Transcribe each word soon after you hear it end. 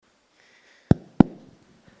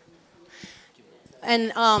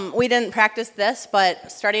And we didn't practice this, but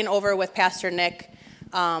starting over with Pastor Nick,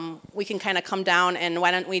 we can kind of come down, and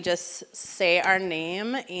why don't we just say our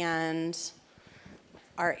name and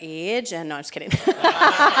our age, and no, I'm just kidding.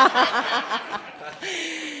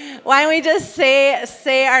 Why don't we just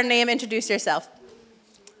say our name, introduce yourself,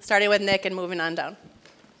 starting with Nick and moving on down.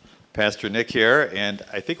 Pastor Nick here, and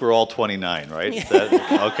I think we're all 29, right?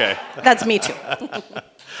 Okay. That's me too.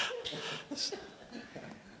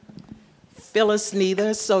 Phyllis Neither,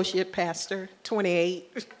 Associate Pastor,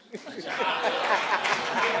 28.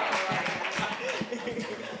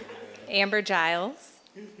 Amber Giles.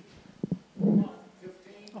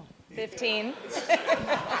 15.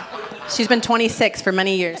 She's been 26 for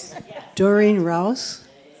many years. Doreen Rouse.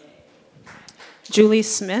 Julie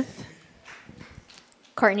Smith.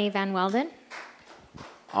 Courtney Van Welden.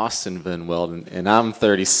 Austin Van Welden, and I'm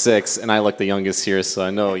 36, and I look the youngest here, so I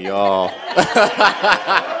know y'all.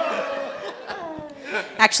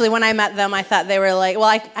 Actually, when I met them, I thought they were like,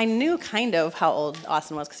 well, I knew kind of how old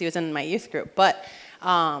Austin was because he was in my youth group, but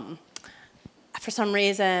for some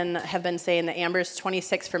reason have been saying that Amber's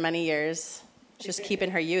 26 for many years. She's just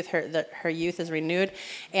keeping her youth. Her youth is renewed.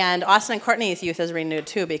 And Austin and Courtney's youth is renewed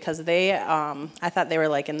too because they, I thought they were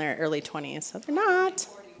like in their early 20s. So they're not.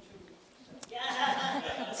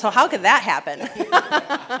 So how could that happen?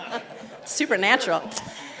 Supernatural.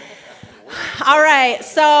 All right,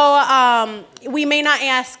 so we may not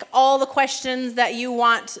ask all the questions that you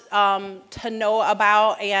want to know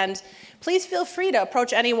about, and please feel free to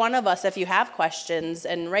approach any one of us if you have questions,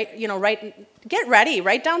 and get ready,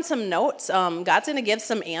 write down some notes. God's going to give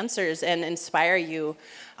some answers and inspire you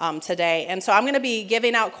today. And so I'm going to be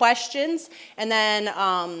giving out questions, and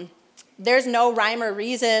then there's no rhyme or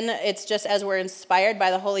reason. It's just as we're inspired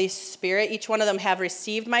by the Holy Spirit. Each one of them have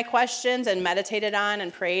received my questions and meditated on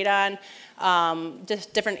and prayed on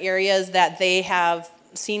just different areas that they have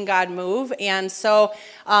seen God move. And so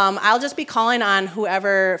I'll just be calling on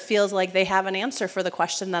whoever feels like they have an answer for the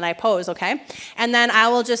question that I pose, okay? And then I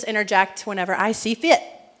will just interject whenever I see fit.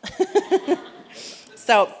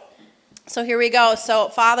 So here we go. So,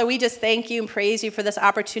 Father, we just thank you and praise you for this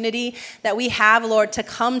opportunity that we have, Lord, to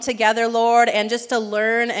come together, Lord, and just to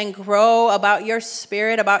learn and grow about your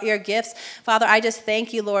spirit, about your gifts. Father, I just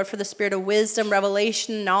thank you, Lord, for the spirit of wisdom,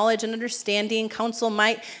 revelation, knowledge, and understanding, counsel,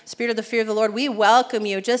 might, spirit of the fear of the Lord. We welcome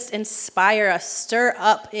you. Just inspire us, stir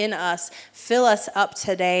up in us, fill us up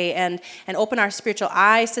today, and open our spiritual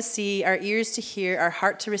eyes to see, our ears to hear, our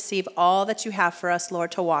heart to receive all that you have for us,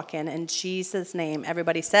 Lord, to walk in Jesus' name.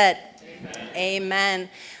 Everybody said, Amen.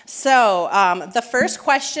 So the first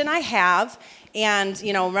question I have, and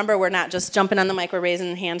remember, we're not just jumping on the mic, we're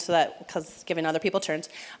raising hands so that because giving other people turns.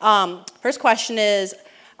 First question is,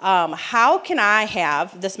 how can I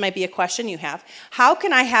have? This might be a question you have. How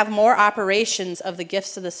can I have more operations of the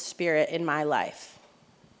gifts of the Spirit in my life?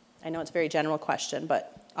 I know it's a very general question,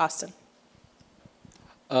 but Austin.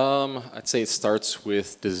 I'd say it starts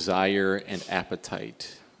with desire and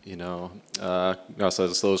appetite. Also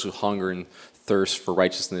as those who hunger and thirst for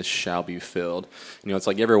righteousness shall be filled. It's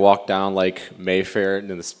like you ever walk down like Mayfair and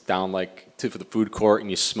then it's down like to the food court and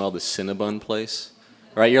you smell the Cinnabon place,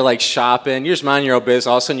 right? You're like shopping, you're just minding your own business.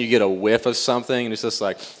 All of a sudden you get a whiff of something and it's just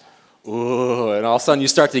like, ooh, and all of a sudden you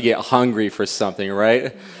start to get hungry for something,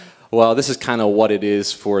 right? Well, this is kind of what it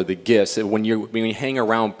is for the gifts. When you hang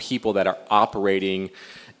around people that are operating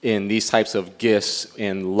in these types of gifts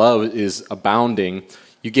and love is abounding,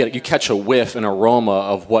 you catch a whiff, an aroma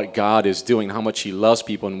of what God is doing, how much he loves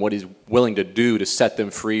people and what he's willing to do to set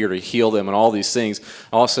them free or to heal them and all these things.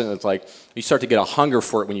 All of a sudden, it's like you start to get a hunger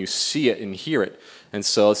for it when you see it and hear it. And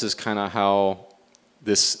so this is kind of how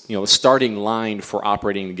this, starting line for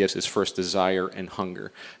operating the gifts is first desire and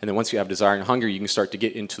hunger. And then once you have desire and hunger, you can start to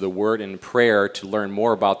get into the word and prayer to learn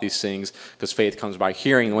more about these things because faith comes by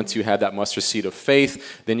hearing. And once you have that mustard seed of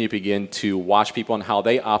faith, then you begin to watch people and how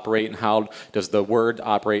they operate and how does the word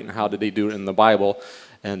operate and how do they do it in the Bible.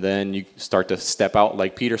 And then you start to step out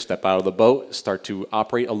like Peter, step out of the boat, start to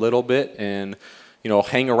operate a little bit and,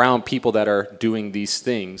 hang around people that are doing these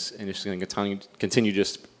things. And it's going to continue to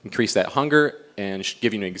just increase that hunger and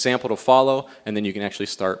give you an example to follow, and then you can actually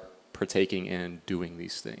start partaking and doing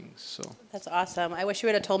these things. So that's awesome. I wish you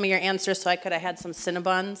would have told me your answer so I could have had some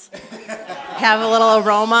Cinnabons, have a little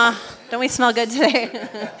aroma. Don't we smell good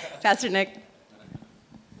today? Pastor Nick.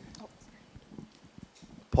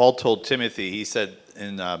 Paul told Timothy, he said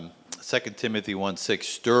in 2 Timothy 1:6,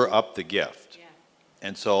 stir up the gift. Yeah.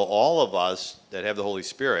 And so all of us that have the Holy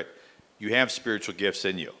Spirit, you have spiritual gifts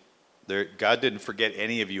in you. God didn't forget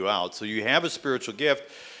any of you out. So you have a spiritual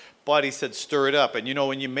gift, but he said stir it up. And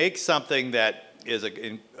when you make something that is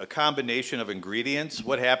a combination of ingredients.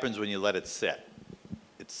 What happens when you let it sit?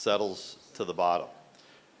 It settles to the bottom.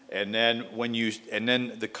 And then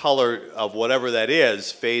the color of whatever that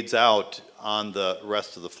is fades out on the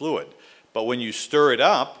rest of the fluid. But when you stir it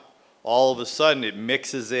up, all of a sudden it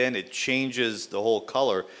mixes in, it changes the whole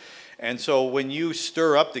color. And so when you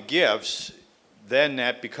stir up the gifts, then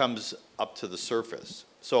that becomes up to the surface.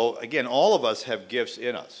 So again, all of us have gifts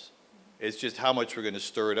in us. It's just how much we're going to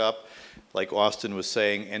stir it up, like Austin was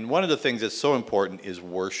saying. And one of the things that's so important is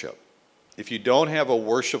worship. If you don't have a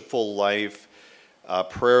worshipful life,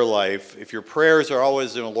 prayer life, if your prayers are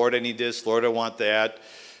always, Lord, I need this, Lord, I want that,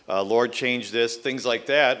 Lord, change this, things like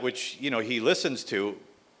that, which, he listens to,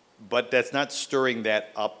 but that's not stirring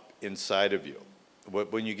that up inside of you.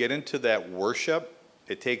 When you get into that worship,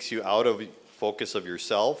 it takes you out of focus of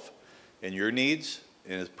yourself and your needs,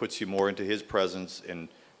 and it puts you more into his presence and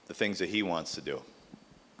the things that he wants to do.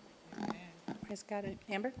 Praise God.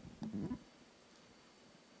 Amber?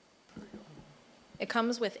 It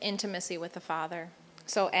comes with intimacy with the Father.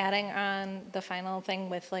 So adding on the final thing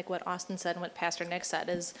with like what Austin said and what Pastor Nick said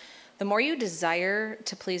is the more you desire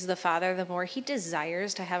to please the Father, the more he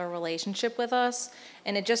desires to have a relationship with us,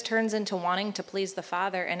 and it just turns into wanting to please the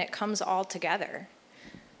Father, and it comes all together.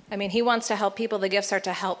 I mean, he wants to help people. The gifts are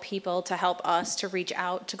to help people, to help us, to reach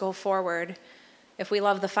out, to go forward. If we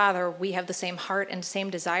love the Father, we have the same heart and same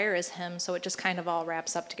desire as him, so it just kind of all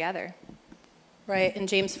wraps up together. Right, in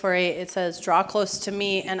James 4:8, it says, draw close to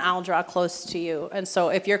me and I'll draw close to you. And so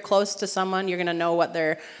if you're close to someone, you're going to know what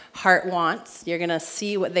their heart wants. You're going to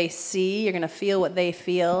see what they see. You're going to feel what they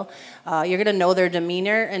feel. You're going to know their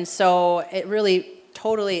demeanor. And so it really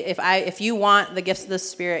totally, if you want the gifts of the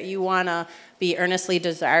Spirit, you want to be earnestly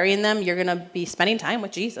desiring them, you're going to be spending time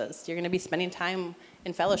with Jesus. You're going to be spending time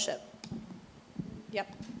in fellowship.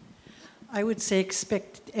 Yep. I would say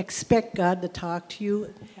expect God to talk to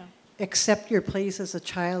you. Yeah. Accept your place as a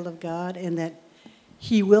child of God, and that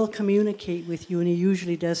he will communicate with you, and he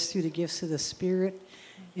usually does through the gifts of the Spirit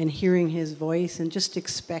and hearing his voice, and just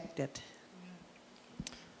expect it.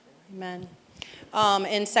 Amen.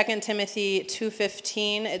 In 2 Timothy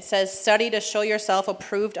 2:15, it says, study to show yourself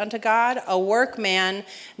approved unto God, a workman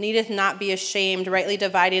needeth not be ashamed, rightly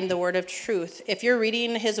dividing the word of truth. If you're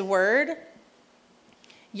reading his word,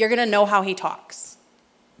 you're going to know how he talks.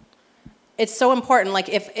 It's so important. Like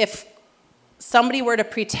if somebody were to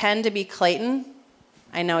pretend to be Clayton,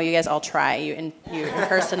 I know you guys all try, you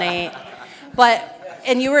impersonate,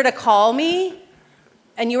 and you were to call me,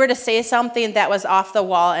 and you were to say something that was off the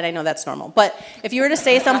wall, and I know that's normal, but if you were to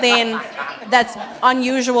say something that's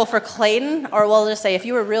unusual for Clayton, or we'll just say if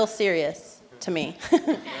you were real serious to me,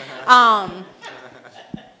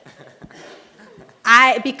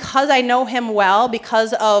 because I know him well,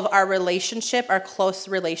 because of our relationship, our close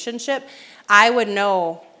relationship, I would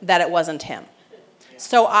know that it wasn't him.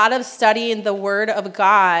 So out of studying the Word of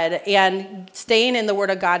God and staying in the Word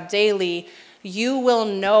of God daily, you will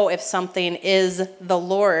know if something is the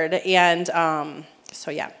Lord. And so,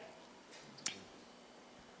 yeah.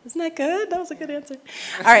 Isn't that good? That was a good answer.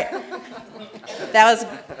 All right. That was...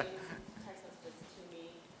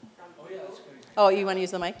 Oh, you want to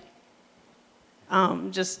use the mic?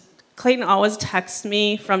 Just Clayton always texts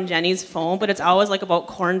me from Jenny's phone, but it's always like about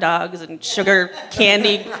corn dogs and sugar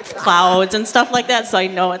candy clouds and stuff like that, so I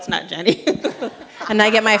know it's not Jenny. And I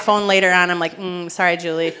get my phone later on, I'm like, sorry,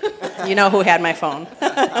 Julie. You know who had my phone.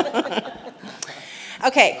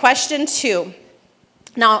 Okay, question 2.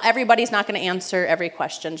 Now, everybody's not going to answer every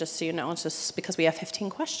question, just so you know. It's just because we have 15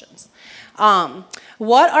 questions.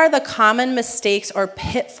 What are the common mistakes or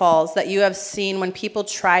pitfalls that you have seen when people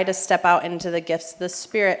try to step out into the gifts of the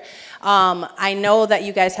Spirit? I know that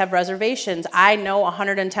you guys have reservations. I know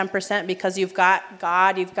 110% because you've got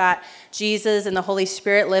God, you've got Jesus and the Holy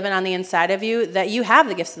Spirit living on the inside of you, that you have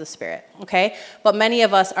the gifts of the Spirit, okay? But many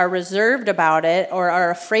of us are reserved about it or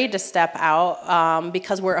are afraid to step out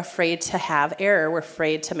because we're afraid to have error. We're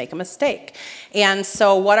afraid to make a mistake. And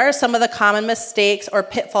so what are some of the common mistakes or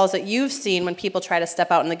pitfalls that you've seen when people try to step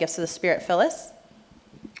out in the gifts of the Spirit? Phyllis?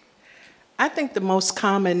 I think the most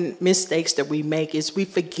common mistakes that we make is we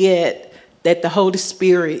forget that the Holy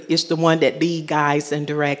Spirit is the one that leads, guides, and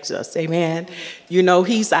directs us. Amen. You know,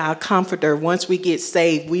 he's our comforter. Once we get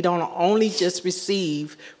saved, we don't only just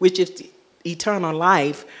receive, which is eternal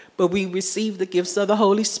life, but we receive the gifts of the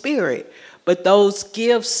Holy Spirit. But those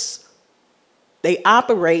gifts, they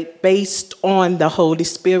operate based on the Holy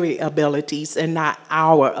Spirit abilities and not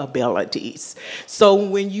our abilities. So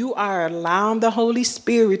when you are allowing the Holy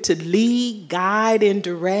Spirit to lead, guide, and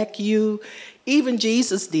direct you, even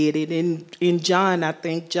Jesus did it. In John, I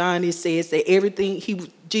think, John, it says that everything,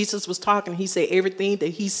 Jesus was talking, he said everything that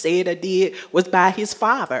he said or did was by his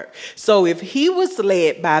Father. So if he was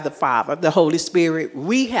led by the Father, the Holy Spirit,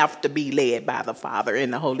 we have to be led by the Father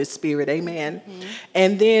and the Holy Spirit. Amen. Mm-hmm.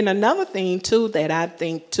 And then another thing, too, that I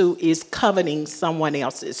think, too, is coveting someone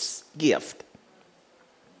else's gift.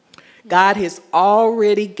 God has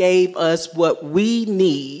already gave us what we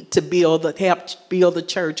need to help build the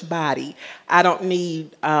church body. I don't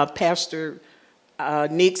need Pastor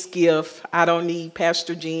Nick's gift. I don't need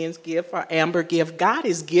Pastor Jen's gift or Amber gift. God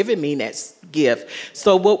has given me that gift.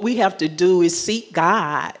 So what we have to do is seek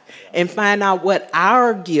God and find out what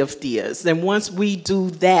our gift is. And once we do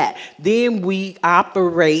that, then we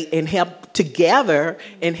operate and help together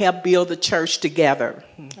and help build the church together.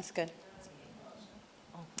 That's good.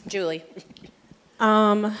 Julie.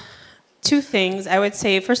 Two things. I would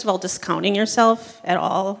say, first of all, discounting yourself at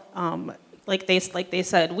all. Like they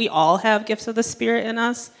said, we all have gifts of the Spirit in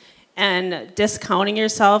us, and discounting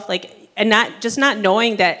yourself, and not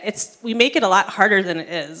knowing that we make it a lot harder than it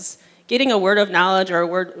is. Getting a word of knowledge or a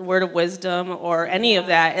word of wisdom or any of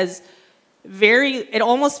that is it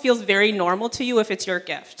almost feels very normal to you if it's your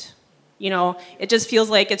gift. It just feels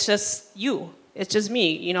like it's just you. It's just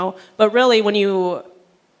me, But really, when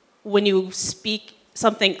you speak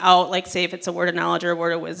something out, like say if it's a word of knowledge or a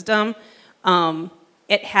word of wisdom,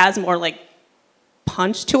 it has more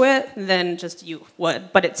punch to it than just you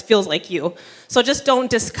would, but it feels like you. So just don't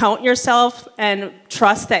discount yourself and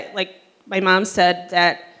trust that, like my mom said,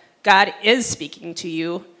 that God is speaking to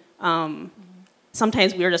you.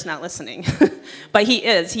 Sometimes we're just not listening, but he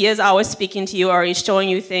is always speaking to you, or he's showing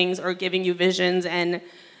you things or giving you visions, and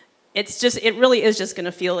it really is just going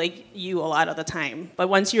to feel like you a lot of the time. But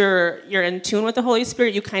once you're in tune with the Holy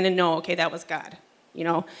Spirit, you kind of know, okay, that was God.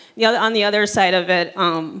 On the other side of it,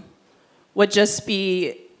 would just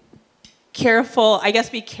be careful. I guess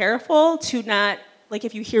be careful to not,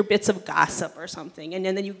 if you hear bits of gossip or something, and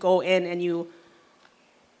then you go in and you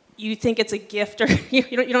think it's a gift, or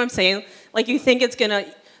you know what I'm saying? You think it's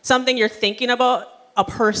something you're thinking about a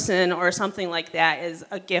person or something like that is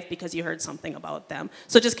a gift because you heard something about them.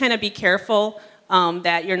 So just kind of be careful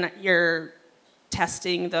that you're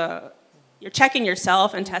checking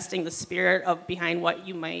yourself and testing the spirit of behind what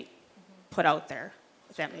you might put out there,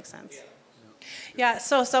 if that makes sense. Yeah,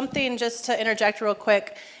 so something just to interject real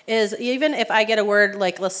quick is even if I get a word,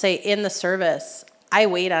 let's say in the service, I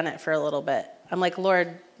wait on it for a little bit. I'm like,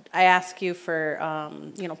 Lord, I ask you for,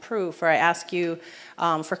 proof, or I ask you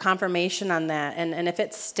for confirmation on that. And if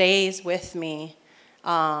it stays with me,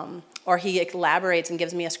 or he elaborates and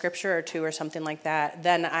gives me a scripture or two or something like that,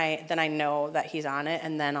 then I know that he's on it,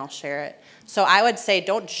 and then I'll share it. So I would say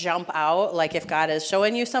don't jump out, if God is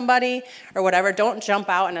showing you somebody or whatever, don't jump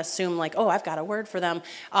out and assume oh, I've got a word for them.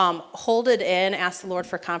 Hold it in, ask the Lord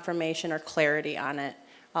for confirmation or clarity on it,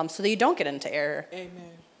 so that you don't get into error.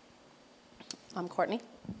 Amen. Courtney?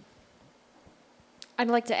 I'd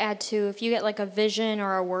like to add too, if you get a vision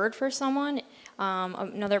or a word for someone,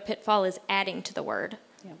 another pitfall is adding to the word.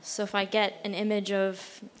 Yeah. So if I get an image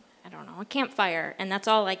of, a campfire, and that's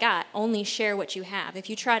all I got, only share what you have. If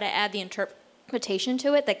you try to add the interpretation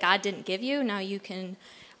to it that God didn't give you, now you can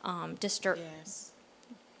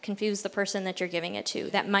confuse the person that you're giving it to.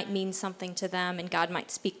 That might mean something to them, and God might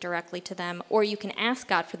speak directly to them. Or you can ask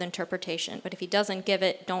God for the interpretation, but if he doesn't give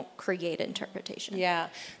it, don't create interpretation. Yeah,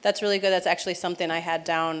 that's really good. That's actually something I had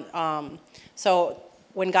down. So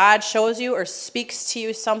when God shows you or speaks to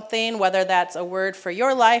you something, whether that's a word for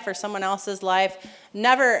your life or someone else's life,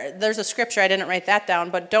 there's a scripture, I didn't write that down,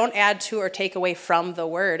 but don't add to or take away from the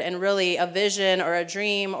word. And really a vision or a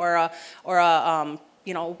dream or a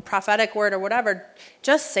prophetic word or whatever,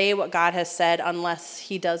 just say what God has said unless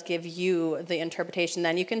he does give you the interpretation.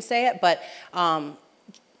 Then you can say it, but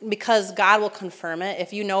because God will confirm it.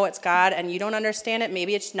 If you know it's God and you don't understand it,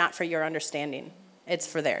 maybe it's not for your understanding. It's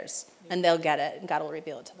for theirs, and they'll get it, and God will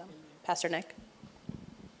reveal it to them. Pastor Nick?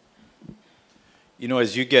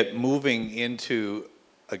 As you get moving into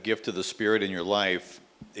a gift of the Spirit in your life,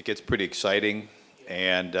 it gets pretty exciting,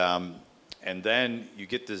 and then you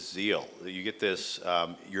get this zeal. You get this,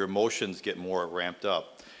 your emotions get more ramped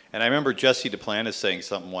up. And I remember Jesse Duplantis saying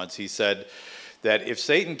something once. He said that if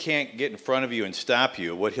Satan can't get in front of you and stop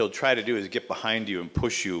you, what he'll try to do is get behind you and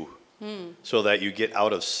push you so that you get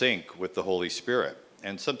out of sync with the Holy Spirit.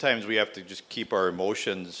 And sometimes we have to just keep our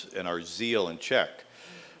emotions and our zeal in check.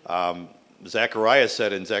 Zechariah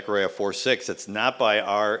said in Zechariah 4:6, it's not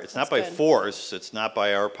by force, it's not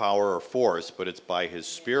by our power or force, but it's by his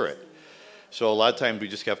Spirit. So a lot of times we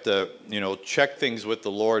just have to, check things with the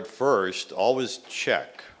Lord first. Always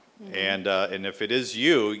check, and if it is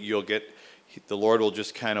you, the Lord will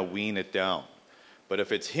just kind of wean it down. But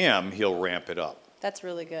if it's him, he'll ramp it up. That's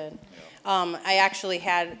really good. I actually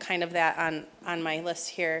had kind of that on my list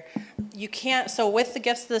here. You can't, so with the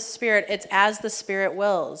gifts of the Spirit, it's as the Spirit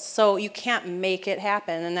wills. So you can't make it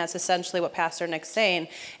happen, and that's essentially what Pastor Nick's saying,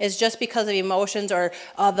 is just because of emotions or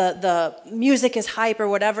the music is hype or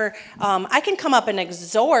whatever, I can come up and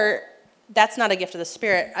exhort. That's not a gift of the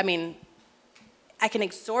Spirit. I mean, I can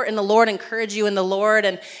exhort in the Lord, encourage you in the Lord,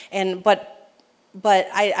 but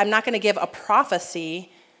I'm not going to give a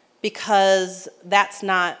prophecy, because that's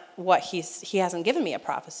not what he hasn't given me a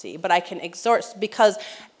prophecy. But I can exhort because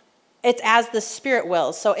it's as the Spirit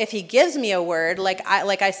wills. So if he gives me a word, like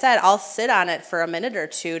I said, I'll sit on it for a minute or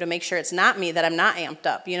two to make sure it's not me, that I'm not amped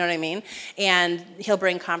up. You know what I mean? And he'll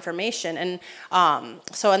bring confirmation. And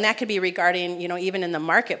and that could be regarding, even in the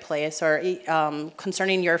marketplace or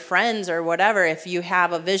concerning your friends or whatever. If you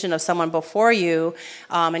have a vision of someone before you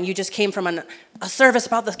and you just came from a service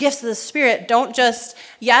about the gifts of the Spirit, don't just,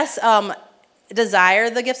 desire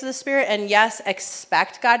the gifts of the Spirit, and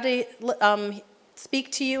expect God to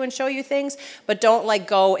speak to you and show you things, but don't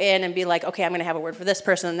go in and be like, okay, I'm going to have a word for this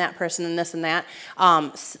person and that person and this and that.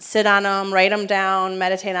 Sit on them, write them down,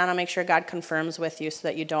 meditate on them, make sure God confirms with you so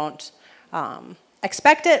that you don't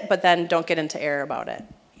expect it, but then don't get into error about it.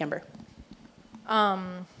 Amber.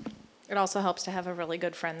 It also helps to have a really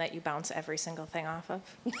good friend that you bounce every single thing off of.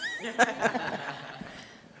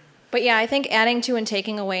 But yeah, I think adding to and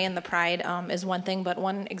taking away in the pride is one thing, but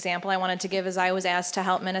one example I wanted to give is I was asked to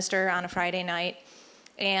help minister on a Friday night,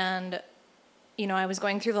 and I was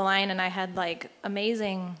going through the line and I had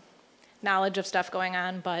amazing knowledge of stuff going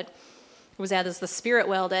on, but it was as the Spirit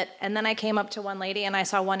willed it. And then I came up to one lady and I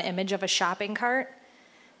saw one image of a shopping cart,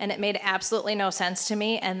 and it made absolutely no sense to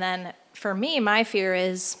me. And then for me, my fear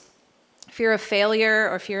is fear of failure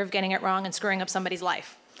or fear of getting it wrong and screwing up somebody's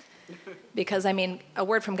life. Because, a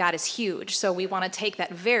word from God is huge, so we want to take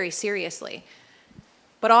that very seriously.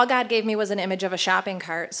 But all God gave me was an image of a shopping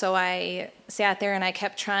cart, so I sat there and I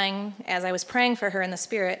kept trying, as I was praying for her in the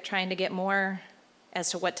Spirit, trying to get more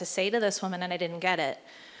as to what to say to this woman, and I didn't get it.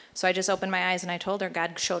 So I just opened my eyes and I told her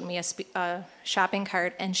God showed me a shopping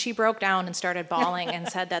cart, and she broke down and started bawling and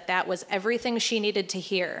said that was everything she needed to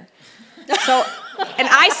hear. So, and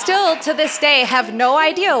I still, to this day, have no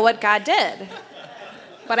idea what God did.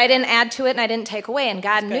 But I didn't add to it and I didn't take away, and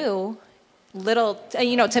God knew little,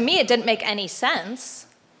 to me it didn't make any sense,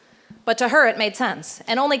 but to her it made sense,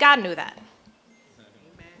 and only God knew that.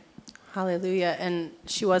 Hallelujah. And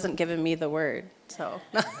she wasn't giving me the word, so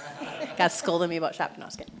God scolded me about shopping. No, I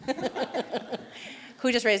was kidding.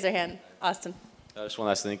 Who just raised their hand? Austin. Just one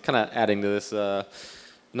last thing, kind of adding to this,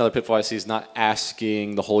 another pitfall I see is not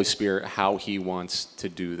asking the Holy Spirit how he wants to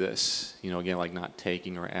do this. Again, not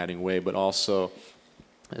taking or adding away, but also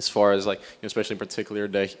as far as especially in particular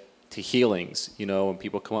to healings, when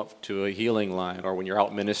people come up to a healing line or when you're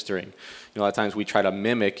out ministering, a lot of times we try to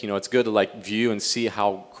mimic, it's good to view and see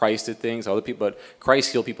how Christ did things, other people, but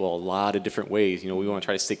Christ healed people a lot of different ways. We want to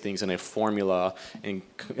try to stick things in a formula and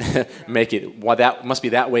make it, that must be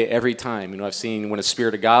that way every time. I've seen when the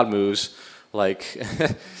Spirit of God moves, when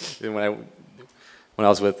I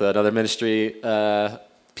was with another ministry,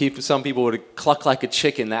 some people would cluck like a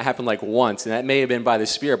chicken. That happened once, and that may have been by the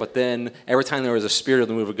Spirit. But then every time there was a Spirit of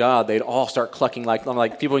the move of God, they'd all start clucking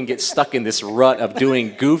people can get stuck in this rut of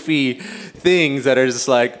doing goofy things that are just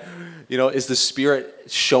is the Spirit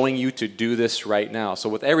showing you to do this right now? So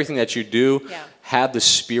with everything that you do, have the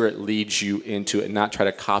Spirit lead you into it, and not try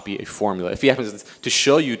to copy a formula. If He happens to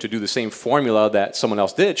show you to do the same formula that someone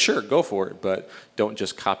else did, sure, go for it, but don't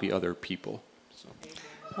just copy other people.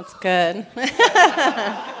 That's good.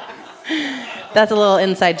 That's a little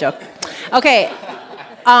inside joke. Okay,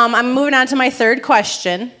 I'm moving on to my third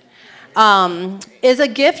question. Is a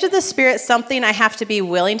gift of the Spirit something I have to be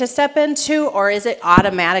willing to step into, or is it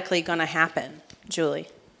automatically going to happen? Julie?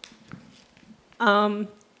 Okay,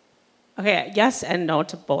 yes and no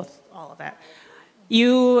to both, all of that.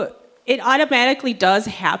 It automatically does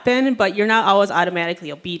happen, but you're not always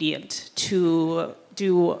automatically obedient to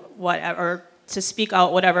do whatever, to speak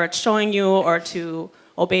out whatever it's showing you, or to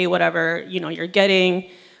obey whatever you're getting.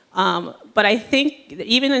 But I think that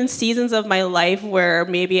even in seasons of my life where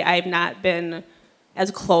maybe I've not been as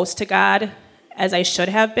close to God as I should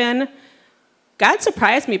have been, God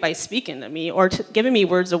surprised me by speaking to me or giving me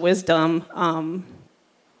words of wisdom.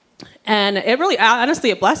 And it really,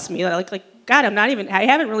 honestly, it blessed me. God, I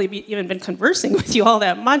haven't really even been conversing with you all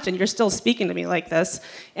that much, and you're still speaking to me like this.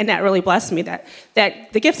 And that really blessed me, that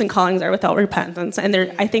the gifts and callings are without repentance. And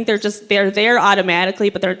I think they're there automatically,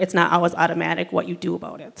 but it's not always automatic what you do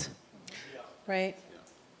about it. Right.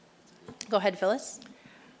 Go ahead, Phyllis.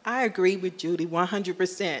 I agree with Judy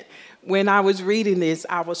 100%. When I was reading this,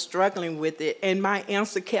 I was struggling with it, and my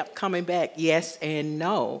answer kept coming back, yes and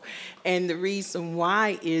no. And the reason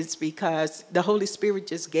why is because the Holy Spirit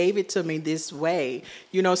just gave it to me this way.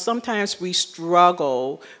 You know, sometimes we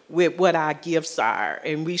struggle with what our gifts are,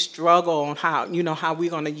 and we struggle on how we're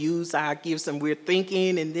going to use our gifts, and we're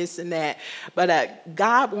thinking and this and that. But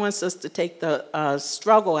God wants us to take the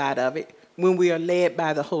struggle out of it when we are led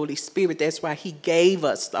by the Holy Spirit. That's why he gave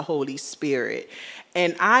us the Holy Spirit.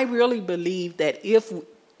 And I really believe that if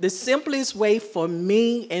the simplest way for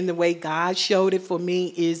me and the way God showed it for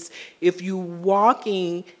me is if you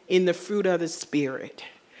walking in the fruit of the Spirit,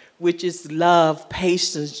 which is love,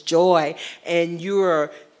 patience, joy, and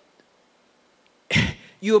you're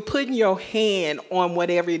putting your hand on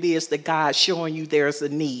whatever it is that God's showing you there's a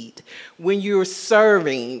need. When you're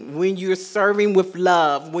serving with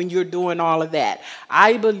love, when you're doing all of that,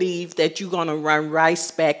 I believe that you're going to run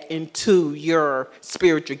right back into your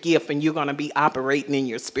spiritual gift, and you're going to be operating in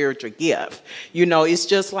your spiritual gift. You know, it's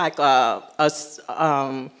just like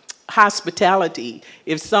hospitality.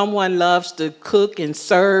 If someone loves to cook and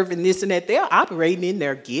serve and this and that, they're operating in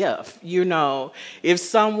their gift. You know, if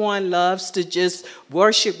someone loves to just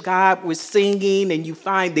worship God with singing, and you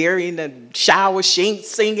find they're in the shower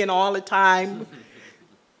singing all the time,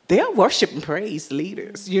 they're worship and praise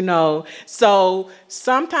leaders, you know. So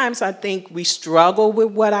sometimes I think we struggle with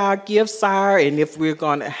what our gifts are, and if we're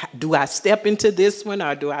going to, do I step into this one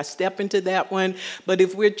or do I step into that one? But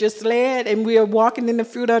if we're just led and we're walking in the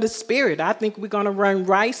fruit of the Spirit, I think we're going to run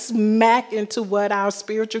right smack into what our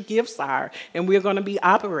spiritual gifts are, and we're going to be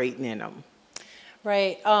operating in them.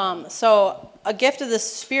 Right. So a gift of the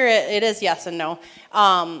Spirit, it is yes and no.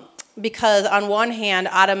 Because on one hand,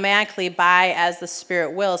 automatically as the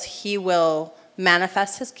Spirit wills, he will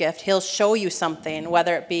manifest his gift. He'll show you something,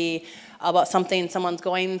 whether it be about something someone's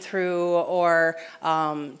going through, or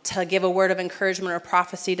to give a word of encouragement or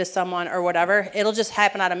prophecy to someone or whatever. It'll just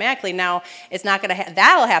happen automatically. Now, it's not going to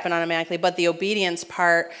that'll happen automatically, but the obedience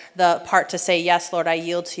part, the part to say, yes, Lord, I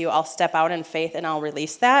yield to you, I'll step out in faith and I'll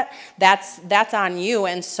release that's on you.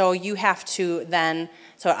 And so you have to then,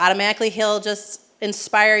 so automatically he'll just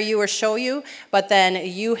inspire you or show you, but then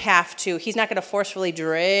you have to, he's not going to forcefully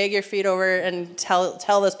drag your feet over and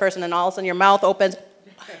tell this person, and all of a sudden your mouth opens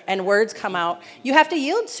and words come out. You have to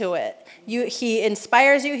yield to it. He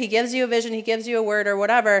inspires you, he gives you a vision, he gives you a word or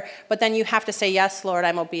whatever, but then you have to say, yes, Lord,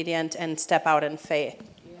 I'm obedient, and step out in faith.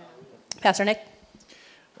 Yeah. Pastor Nick?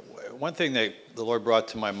 One thing that the Lord brought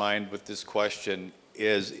to my mind with this question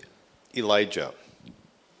is Elijah.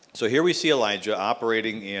 So here we see Elijah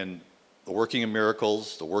operating in the working of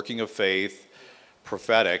miracles, the working of faith,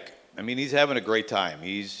 prophetic. I mean, he's having a great time.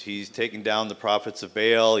 He's taking down the prophets of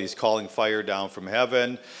Baal. He's calling fire down from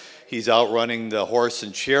heaven. He's outrunning the horse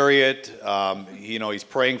and chariot. He's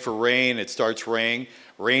praying for rain. It starts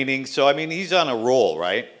raining. So, I mean, he's on a roll,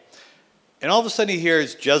 right? And all of a sudden he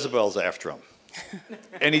hears Jezebel's after him.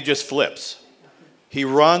 And he just flips. He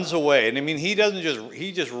runs away. And I mean, he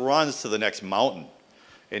just runs to the next mountain.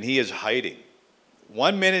 And he is hiding.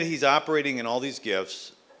 One minute he's operating in all these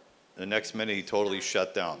gifts, the next minute he totally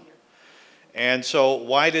shut down. And so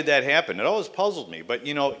why did that happen? It always puzzled me. But,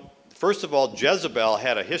 first of all, Jezebel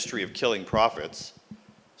had a history of killing prophets,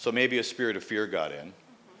 so maybe a spirit of fear got in.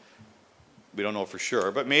 We don't know for sure.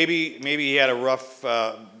 But maybe he had a rough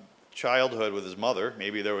childhood with his mother.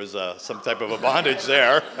 Maybe there was some type of a bondage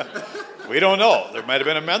there. We don't know. There might have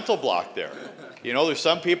been a mental block there. There's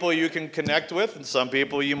some people you can connect with, and some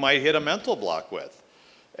people you might hit a mental block with.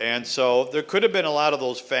 And so there could have been a lot of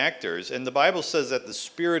those factors. And the Bible says that the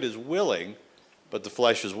spirit is willing, but the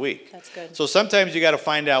flesh is weak. That's good. So sometimes you got to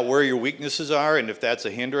find out where your weaknesses are, and if that's a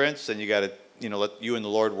hindrance, then you got to, let you and the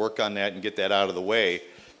Lord work on that and get that out of the way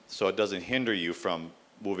so it doesn't hinder you from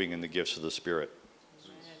moving in the gifts of the Spirit.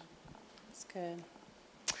 That's good.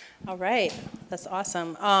 All right. That's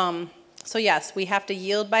awesome. So yes, we have to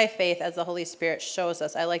yield by faith as the Holy Spirit shows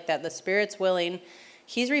us. I like that. The Spirit's willing.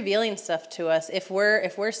 He's revealing stuff to us. If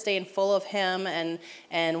we're staying full of him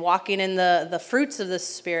and walking in the fruits of the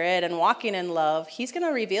Spirit and walking in love, he's going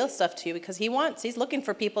to reveal stuff to you because he's looking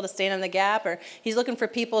for people to stand in the gap, or he's looking for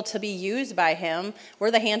people to be used by him.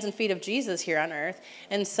 We're the hands and feet of Jesus here on earth.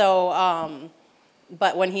 And so,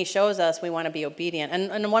 but when he shows us, we want to be obedient.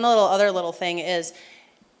 And one other little thing is,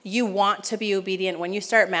 you want to be obedient when you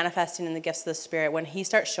start manifesting in the gifts of the Spirit. When he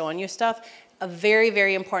starts showing you stuff, very,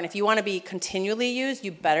 very important. If you want to be continually used,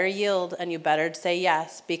 you better yield and you better say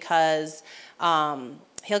yes, because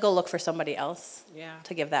he'll go look for somebody else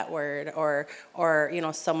to give that word, or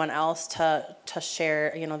someone else to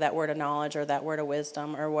share that word of knowledge or that word of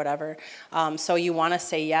wisdom or whatever. So you want to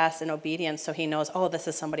say yes in obedience, so he knows, oh, this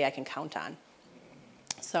is somebody I can count on.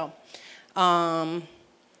 So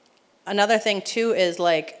another thing too is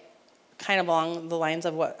like kind of along the lines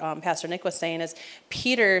of what Pastor Nick was saying is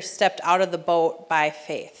Peter stepped out of the boat by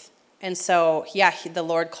faith. And so, the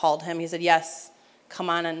Lord called him. He said, yes, come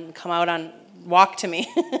out and walk to me.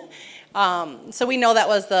 So we know that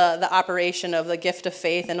was the operation of the gift of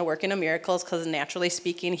faith and the working of miracles, because naturally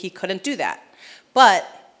speaking, he couldn't do that. But,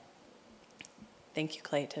 thank you,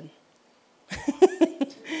 Clayton.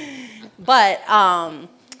 But,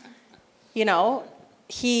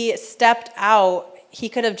 he stepped out. He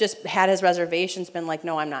could have just had his reservations, been like,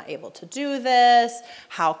 no, I'm not able to do this.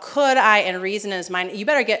 How could I? And reason in his mind. You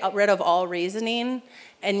better get rid of all reasoning.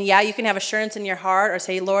 And you can have assurance in your heart or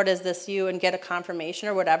say, Lord, is this you? And get a confirmation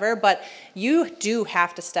or whatever. But you do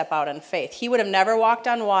have to step out in faith. He would have never walked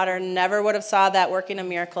on water, never would have saw that working of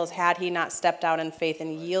miracles had he not stepped out in faith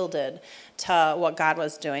and yielded to what God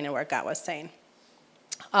was doing and what God was saying.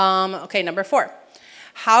 Okay, number 4.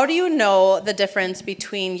 How do you know the difference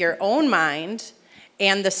between your own mind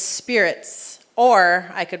and the Spirit's?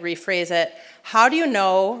 Or, I could rephrase it, how do you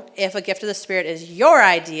know if a gift of the Spirit is your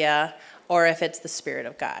idea or if it's the Spirit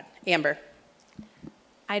of God? Amber.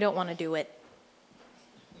 I don't want to do it.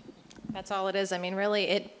 That's all it is. I mean,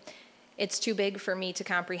 really, it's too big for me to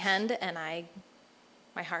comprehend, and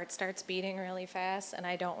my heart starts beating really fast, and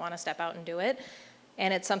I don't want to step out and do it.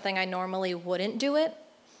 And it's something I normally wouldn't do it,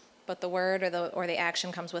 but the word or the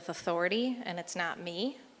action comes with authority, and it's not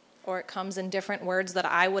me. Or it comes in different words that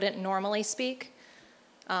I wouldn't normally speak.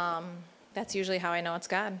 That's usually how I know it's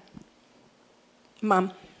God.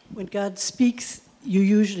 Mom. When God speaks, you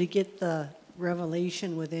usually get the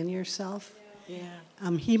revelation within yourself. Yeah.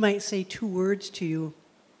 He might say 2 words to you,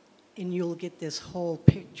 and you'll get this whole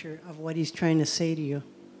picture of what he's trying to say to you.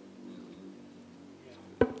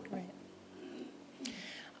 Right.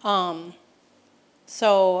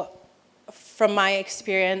 So, from my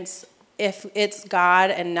experience, if it's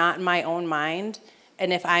God and not my own mind,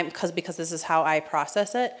 and if because this is how I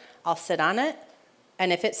process it, I'll sit on it,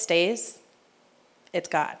 and if it stays, it's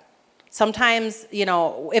God. Sometimes,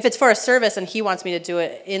 if it's for a service and he wants me to do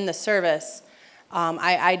it in the service,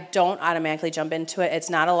 I don't automatically jump into it. It's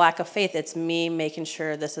not a lack of faith. It's me making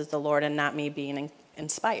sure this is the Lord and not me being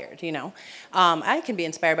inspired, I can be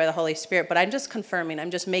inspired by the Holy Spirit, but I'm just confirming.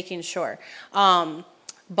 I'm just making sure. As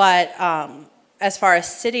far as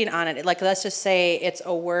sitting on it, like let's just say it's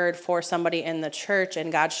a word for somebody in the church and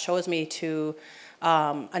God shows me to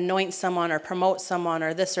anoint someone or promote someone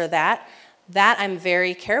or this or that I'm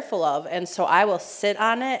very careful of. And so I will sit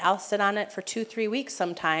on it. I'll sit on it for 2-3 weeks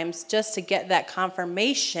sometimes just to get that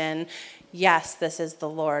confirmation. Yes, this is the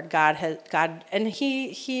Lord. God, and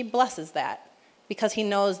he blesses that because he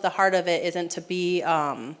knows the heart of it isn't to be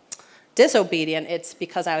disobedient. It's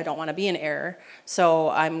because I don't want to be in error. So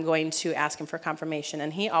I'm going to ask him for confirmation,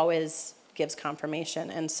 and he always gives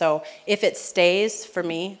confirmation. And so if it stays for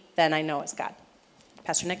me, then I know it's God.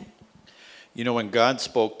 Pastor Nick? When God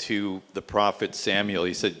spoke to the prophet Samuel,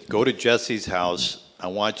 he said, go to Jesse's house. I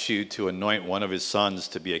want you to anoint one of his sons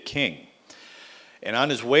to be a king. And on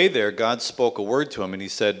his way there, God spoke a word to him, and he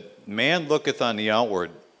said, man looketh on the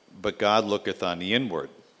outward, but God looketh on the inward.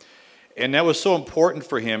 And that was so important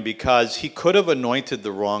for him because he could have anointed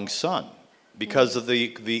the wrong son. Because of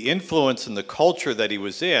the influence and the culture that he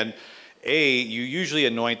was in, you usually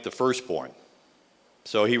anoint the firstborn.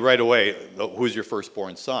 So he right away, who's your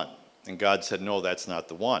firstborn son? And God said, no, that's not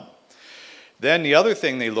the one. Then the other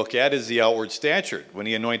thing they look at is the outward stature. When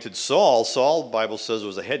he anointed Saul, the Bible says,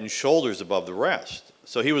 was a head and shoulders above the rest.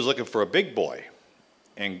 So he was looking for a big boy.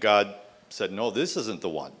 And God said, no, this isn't the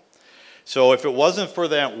one. So if it wasn't for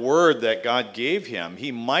that word that God gave him,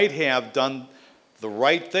 he might have done the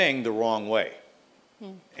right thing the wrong way.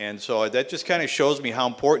 And so that just kind of shows me how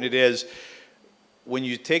important it is when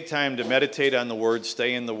you take time to meditate on the word,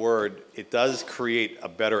 stay in the word, it does create a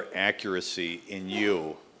better accuracy in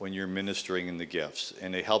you when you're ministering in the gifts.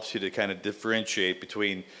 And it helps you to kind of differentiate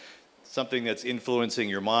between something that's influencing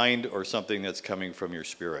your mind or something that's coming from your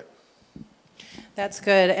spirit. That's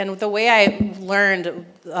good. And the way I learned,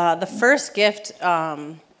 the first gift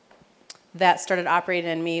that started operating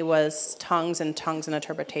in me was tongues and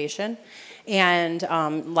interpretation. And a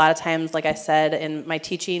lot of times, like I said in my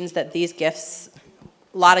teachings, that these gifts,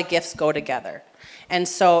 a lot of gifts go together. And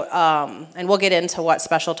so, and we'll get into what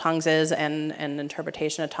special tongues is and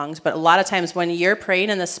interpretation of tongues. But a lot of times when you're praying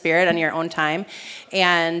in the Spirit on your own time,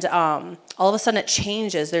 and all of a sudden it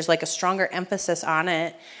changes, there's like a stronger emphasis on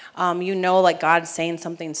it. You know, like God's saying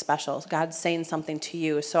something special. God's saying something to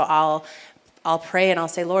you. So I'll pray and I'll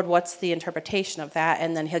say, Lord, what's the interpretation of that?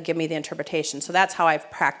 And then he'll give me the interpretation. So that's how I've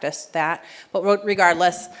practiced that. But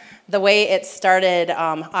regardless, the way it started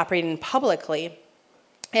operating publicly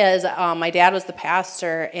is my dad was the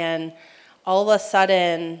pastor, and all of a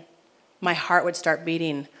sudden my heart would start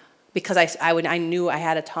beating because I knew I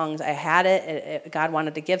had a tongues. I had it. God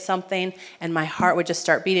wanted to give something, and my heart would just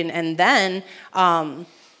start beating. And then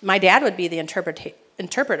my dad would be the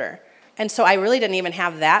interpreter. And so I really didn't even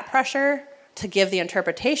have that pressure to give the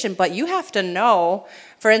interpretation, but you have to know,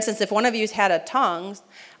 for instance, if one of you's had a tongues,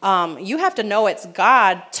 you have to know it's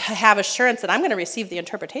God to have assurance that I'm going to receive the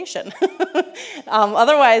interpretation.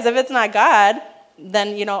 Otherwise, if it's not God,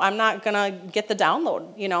 then, I'm not going to get the download,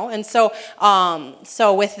 And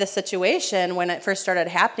so with this situation, when it first started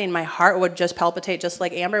happening, my heart would just palpitate, just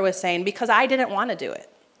like Amber was saying, because I didn't want to do it.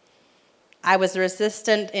 I was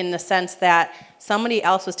resistant in the sense that somebody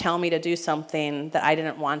else was telling me to do something that I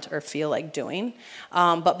didn't want or feel like doing.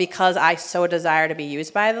 But because I so desire to be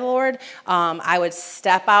used by the Lord, I would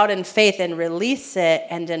step out in faith and release it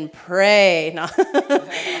and then pray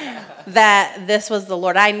that this was the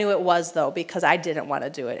Lord. I knew it was, though, because I didn't want to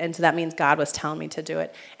do it. And so that means God was telling me to do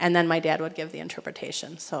it. And then my dad would give the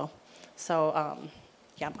interpretation. So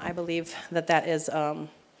I believe that is...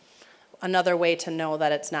 another way to know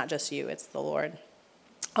that it's not just you, it's the Lord.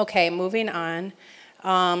 Okay, moving on.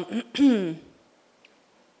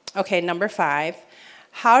 Okay, number 5.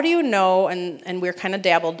 How do you know, and we're kind of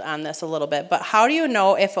dabbled on this a little bit, but how do you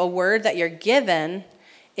know if a word that you're given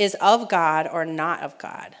is of God or not of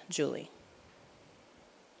God? Julie?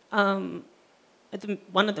 One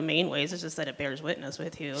of the main ways is just that it bears witness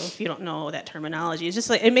with you. If you don't know that terminology, it's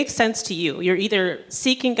just like, it makes sense to you. You're either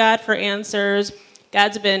seeking God for answers,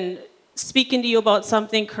 God's been speaking to you about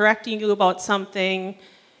something, correcting you about something,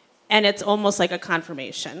 and it's almost like a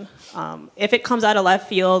confirmation. If it comes out of left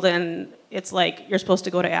field and it's like you're supposed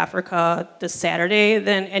to go to Africa this Saturday,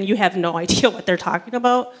 and you have no idea what they're talking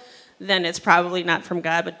about, then it's probably not from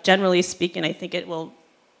God. But generally speaking, I think it will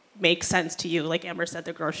make sense to you. Like Amber said,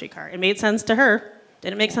 the grocery cart. It made sense to her.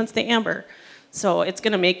 Didn't make sense to Amber. So it's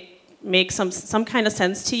going to make some kind of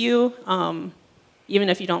sense to you, even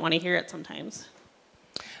if you don't want to hear it sometimes.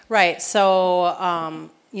 Right, so,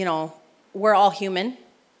 we're all human,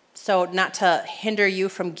 so not to hinder you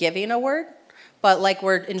from giving a word, but like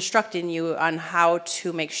we're instructing you on how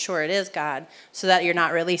to make sure it is God, so that you're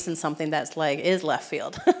not releasing something that's like, is left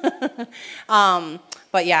field.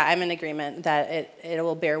 But yeah, I'm in agreement that it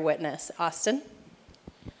will bear witness. Austin?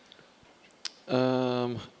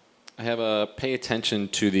 I have a pay attention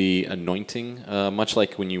to the anointing, much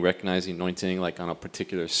like when you recognize the anointing, like on a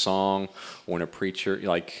particular song or in a preacher,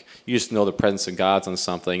 like you just know the presence of God's on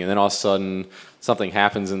something, and then all of a sudden something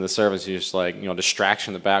happens in the service, you're just like,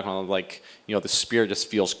 distraction in the background, like, the spirit just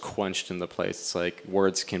feels quenched in the place. It's like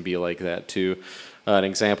words can be like that too. An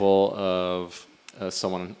example of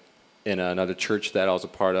someone in another church that I was a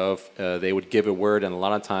part of, they would give a word, and a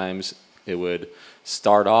lot of times it would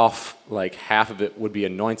start off like half of it would be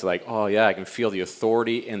anointed, like, oh yeah, I can feel the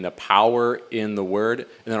authority and the power in the word, and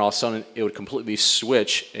then all of a sudden it would completely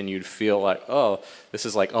switch, and you'd feel like, oh, this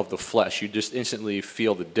is like of the flesh. You just instantly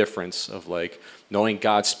feel the difference of like knowing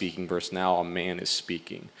God speaking versus now a man is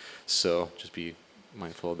speaking. So just be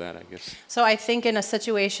mindful of that, I guess. So I think in a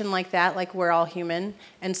situation like that, like we're all human,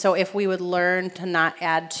 and so if we would learn to not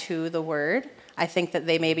add to the word, I think that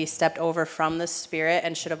they maybe stepped over from the Spirit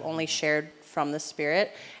and should have only shared from the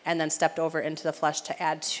Spirit, and then stepped over into the flesh to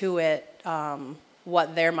add to it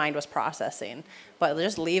what their mind was processing. But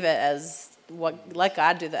just leave it as let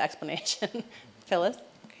God do the explanation. Phyllis?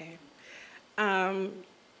 Okay. 1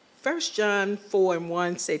 John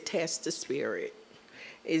 4:1 said, test the spirit.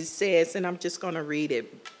 It says, and I'm just going to read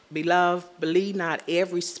it, Beloved, believe not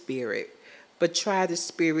every spirit, but try the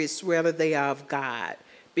spirits whether they are of God,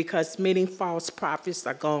 because many false prophets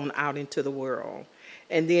are gone out into the world.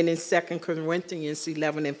 And then in 2 Corinthians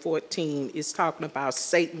 11:14, it's talking about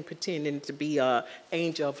Satan pretending to be an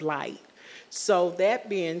angel of light. So that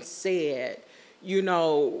being said,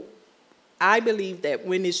 I believe that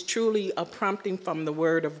when it's truly a prompting from the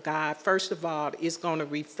Word of God, first of all, it's going to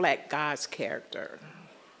reflect God's character.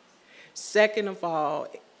 Second of all,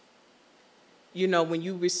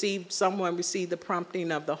 when someone receive the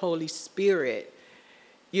prompting of the Holy Spirit,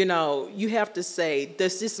 you have to say,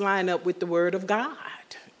 does this line up with the Word of God?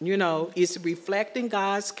 You know, is it reflecting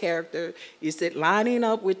God's character? Is it lining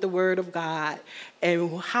up with the Word of God?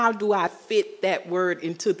 And how do I fit that word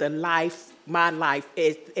into my life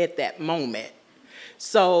at that moment?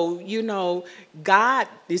 So, you know, God,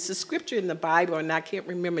 this is scripture in the Bible, and I can't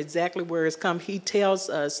remember exactly where it's come. He tells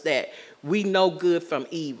us that we know good from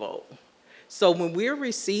evil. So when we're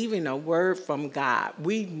receiving a word from God,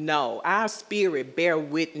 we know our spirit bear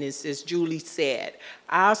witness, as Julie said.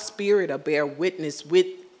 Our spirit will bear witness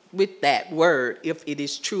with that word if it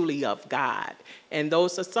is truly of God. And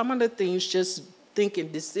those are some of the things, just thinking,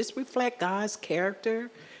 does this reflect God's character?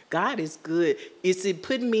 God is good. Is it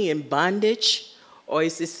putting me in bondage? Or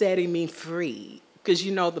is it setting me free? Because,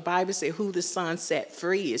 you know, the Bible says who the Son set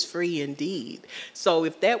free is free indeed. So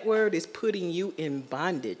if that word is putting you in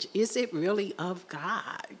bondage, is it really of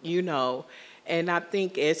God, you know? And I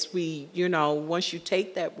think as we, you know, once you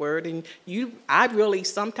take that word and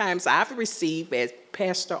sometimes I've received, as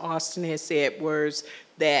Pastor Austin has said, words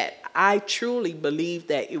that I truly believe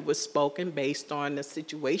that it was spoken based on the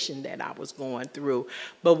situation that I was going through.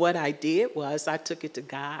 But what I did was I took it to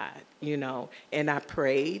God, you know, and I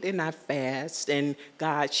prayed and I fasted, and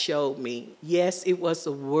God showed me, yes, it was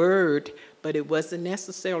a word, but it wasn't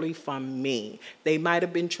necessarily from me. They might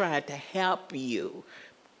have been trying to help you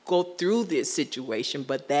go through this situation,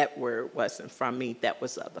 but that word wasn't from me. That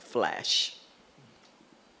was of the flesh.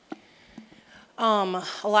 A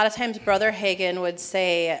lot of times Brother Hagin would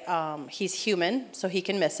say he's human, so he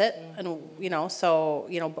can miss it. And, you know, so,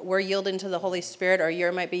 you know, but we're yielding to the Holy Spirit, or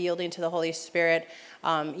you might be yielding to the Holy Spirit.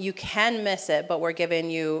 You can miss it, but we're giving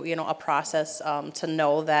you, you know, a process to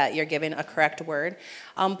know that you're giving a correct word.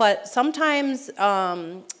 But sometimes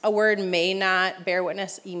a word may not bear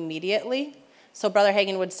witness immediately. So Brother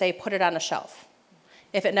Hagin would say, put it on a shelf.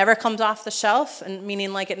 If it never comes off the shelf, and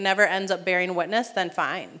meaning like it never ends up bearing witness, then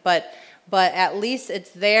fine. But at least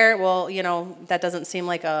it's there. Well, you know, that doesn't seem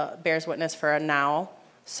like a bears witness for a now.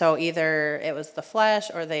 So either it was the flesh,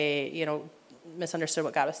 or they, you know, misunderstood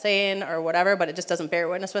what God was saying or whatever, but it just doesn't bear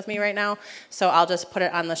witness with me right now. So I'll just put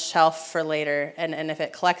it on the shelf for later. And if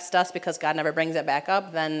it collects dust because God never brings it back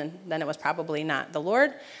up, then it was probably not the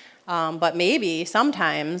Lord. But maybe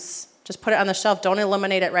sometimes just put it on the shelf. Don't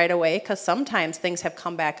eliminate it right away, because sometimes things have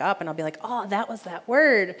come back up, and I'll be like, oh, that was that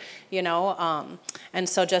word, you know. And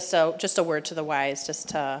so just a word to the wise, just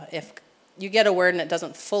to, if you get a word and it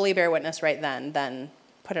doesn't fully bear witness right then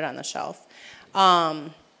put it on the shelf.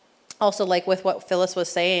 Also, like with what Phyllis was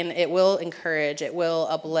saying, it will encourage, it will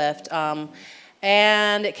uplift,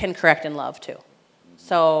 and it can correct in love too.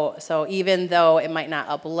 So even though it might not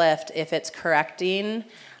uplift, if it's correcting,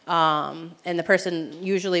 and the person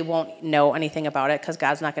usually won't know anything about it, because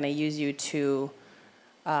God's not going to use you to,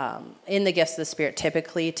 in the gifts of the Spirit,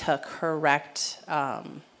 typically to correct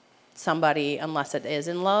somebody unless it is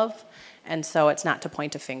in love. And so it's not to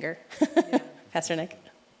point a finger. Yeah. Pastor Nick?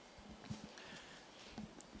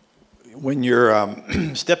 When you're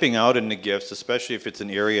stepping out in the gifts, especially if it's an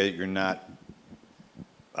area you're not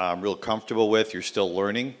real comfortable with, you're still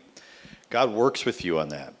learning, God works with you on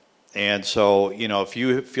that. And so, you know, if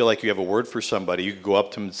you feel like you have a word for somebody, you could go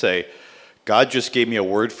up to them and say, God just gave me a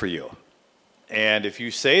word for you. And if you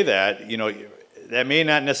say that, you know, that may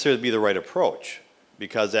not necessarily be the right approach,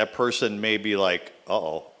 because that person may be like,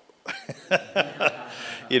 uh-oh.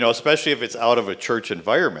 You know, especially if it's out of a church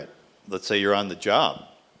environment. Let's say you're on the job,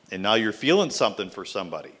 and now you're feeling something for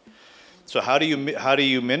somebody. So how do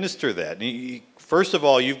you minister that? First of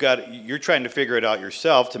all, you're trying to figure it out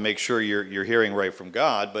yourself to make sure you're hearing right from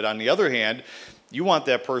God. But on the other hand, you want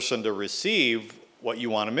that person to receive what you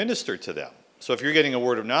want to minister to them. So if you're getting a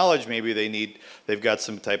word of knowledge, maybe they've got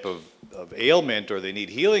some type of ailment, or they need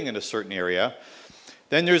healing in a certain area.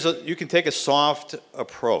 Then you can take a soft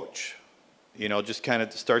approach. You know, just kind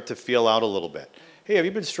of start to feel out a little bit. Hey, have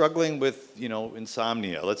you been struggling with, you know,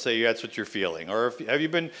 insomnia? Let's say that's what you're feeling. Or have you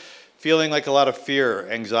been feeling like a lot of fear,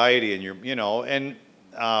 anxiety, and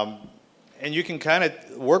and you can kind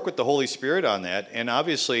of work with the Holy Spirit on that. And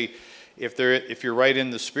obviously, if you're right in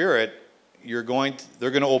the Spirit, they're going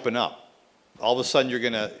to open up. All of a sudden, you're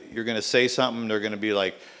gonna say something. They're gonna be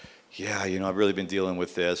like, yeah, you know, I've really been dealing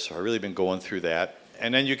with this, or I've really been going through that.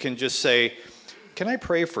 And then you can just say, can I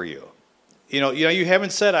pray for you? You know, you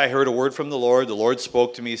haven't said, I heard a word from the Lord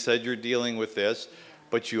spoke to me, said you're dealing with this,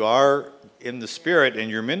 but you are in the Spirit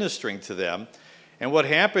and you're ministering to them. And what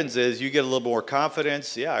happens is you get a little more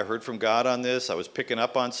confidence. Yeah, I heard from God on this. I was picking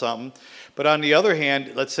up on something. But on the other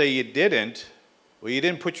hand, let's say you didn't. Well, you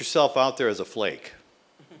didn't put yourself out there as a flake.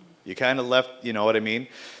 You kind of left, you know what I mean?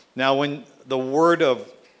 Now, when the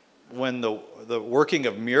working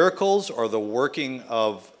of miracles or the working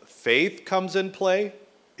of faith comes in play,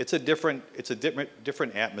 It's a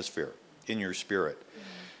different atmosphere in your spirit.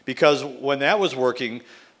 Because when that was working,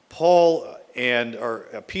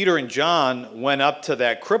 Peter and John went up to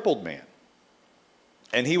that crippled man,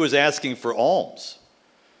 and he was asking for alms.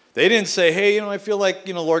 They didn't say, hey, I feel like,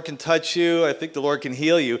 the Lord can touch you. I think the Lord can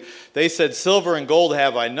heal you. They said, silver and gold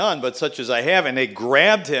have I none, but such as I have. And they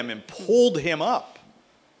grabbed him and pulled him up.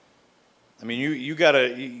 I mean, you got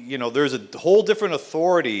to, there's a whole different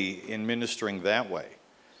authority in ministering that way.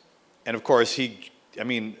 And of course, he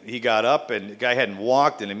got up, and the guy hadn't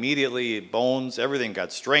walked, and immediately bones, everything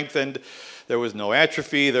got strengthened. There was no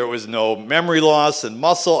atrophy. There was no memory loss and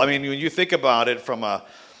muscle. I mean, when you think about it from a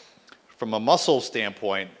muscle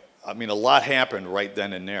standpoint, a lot happened right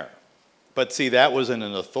then and there. But see, that was in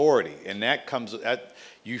an authority, and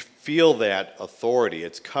you feel that authority.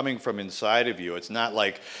 It's coming from inside of you. It's not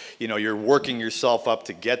like, you're working yourself up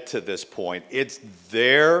to get to this point. It's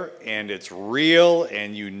there, and it's real,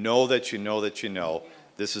 and you know that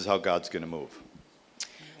this is how God's going to move.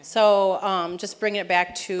 So just bringing it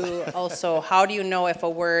back to also, how do you know if a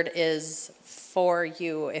word is for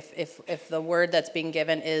you, if the word that's being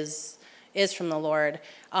given is from the Lord?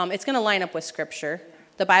 It's going to line up with Scripture.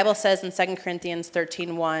 The Bible says in 2 Corinthians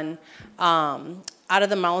 13:1, out of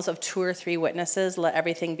the mouths of 2 or 3 witnesses, let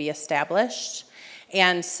everything be established.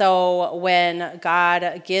 And so when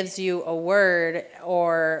God gives you a word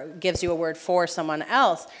or gives you a word for someone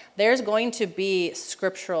else, there's going to be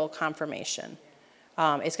scriptural confirmation.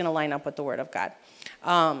 It's going to line up with the Word of God. So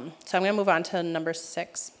I'm going to move on to number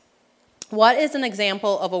 6. What is an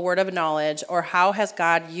example of a word of knowledge, or how has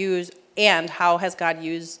God used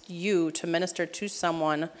you to minister to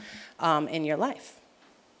someone in your life?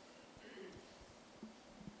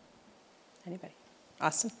 Anybody?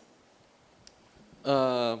 Austin?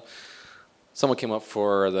 Someone came up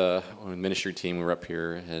for the ministry team. We were up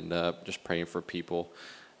here and just praying for people.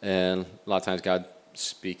 And a lot of times God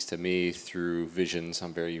speaks to me through visions.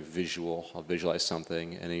 I'm very visual. I'll visualize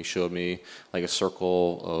something. And he showed me like a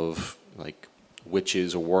circle of like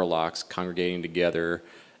witches or warlocks congregating together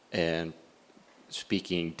and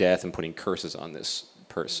speaking death and putting curses on this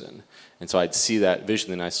person. And so I'd see that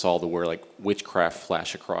vision, and I saw the word like witchcraft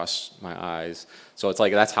flash across my eyes. So it's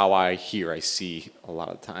like that's how I see a lot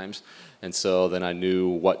of times. And so then I knew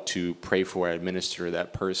what to pray for, I administer to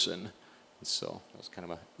that person. And so it was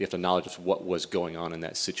kind of you have to knowledge of what was going on in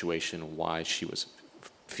that situation, why she was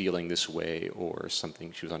feeling this way, or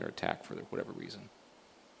something she was under attack for whatever reason.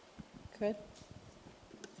 Good.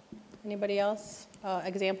 Anybody else?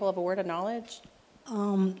 Example of a word of knowledge?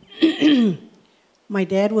 My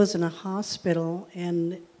dad was in a hospital,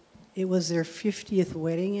 and it was their 50th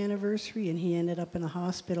wedding anniversary, and he ended up in a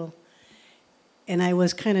hospital. And I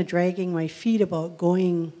was kind of dragging my feet about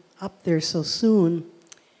going up there so soon,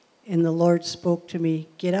 and the Lord spoke to me,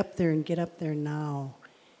 get up there and get up there now.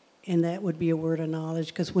 And that would be a word of knowledge,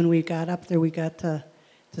 because when we got up there,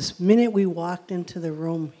 this minute we walked into the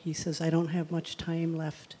room, he says, I don't have much time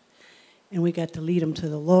left. And we got to lead him to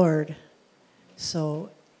the Lord.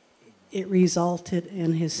 So it resulted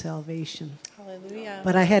in his salvation. Hallelujah.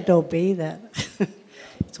 But I had to obey that.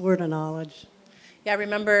 It's a word of knowledge. Yeah, I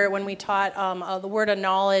remember when we taught, the word of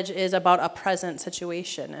knowledge is about a present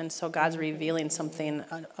situation. And so God's revealing something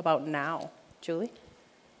about now. Julie?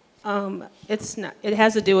 It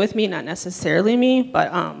has to do with me, not necessarily me,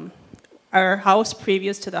 but our house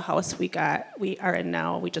previous to the house we are in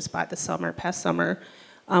now, we just bought past summer.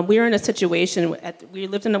 We were in a situation, we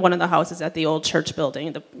lived in one of the houses at the old church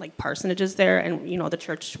building, the parsonage is there, and the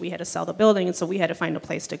church, we had to sell the building, and so we had to find a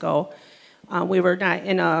place to go. We were not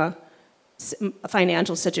in a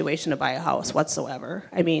financial situation to buy a house whatsoever.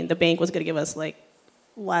 I mean, the bank was going to give us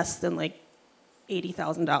less than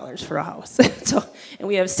 $80,000 for a house. And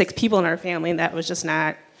we have 6 people in our family, and that was just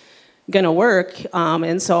not going to work.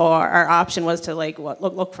 And so our option was to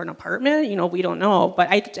look for an apartment. We don't know.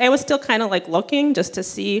 But I was still kind of looking just to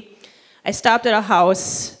see. I stopped at a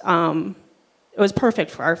house. It was perfect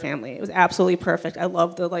for our family. It was absolutely perfect. I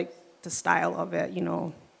loved the style of it,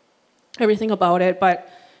 everything about it.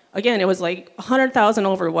 But again, it was $100,000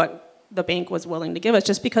 over what the bank was willing to give us,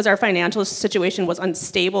 just because our financial situation was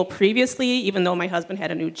unstable previously. Even though my husband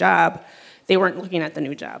had a new job, they weren't looking at the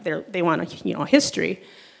new job. They want a history.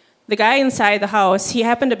 The guy inside the house, he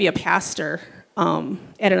happened to be a pastor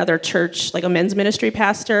at another church, a men's ministry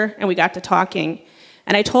pastor, and we got to talking.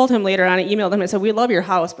 And I told him later on, I emailed him, I said, we love your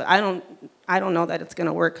house, but I don't know that it's going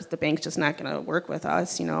to work because the bank's just not going to work with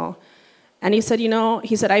us, And he said,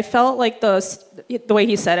 I felt like the way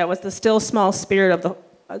he said it was the still small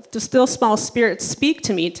spirit speak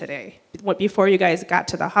to me today before you guys got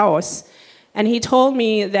to the house. And he told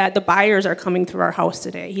me that the buyers are coming through our house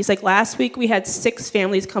today. He's like, last week we had 6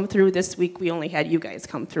 families come through. This week we only had you guys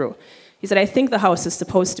come through. He said, I think the house is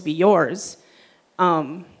supposed to be yours.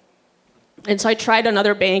 And so I tried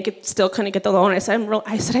another bank, still couldn't get the loan. I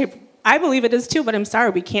said, I believe it is too, but I'm sorry,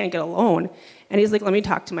 we can't get a loan. And he's like, let me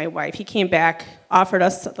talk to my wife. He came back, offered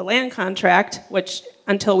us the land contract, which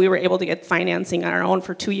until we were able to get financing on our own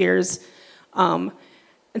for 2 years. And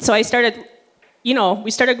so I started,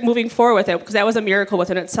 we started moving forward with it, because that was a miracle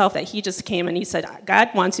within itself, that he just came and he said, God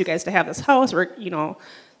wants you guys to have this house.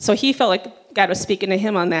 So he felt like God was speaking to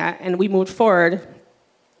him on that, and we moved forward.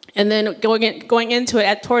 And then going into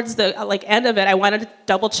it, towards the end of it, I wanted to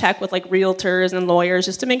double check with realtors and lawyers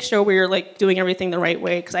just to make sure we were doing everything the right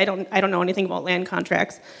way, because I don't know anything about land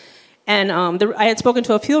contracts. And I had spoken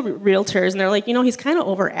to a few realtors, and they're like, he's kind of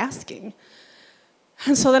over asking.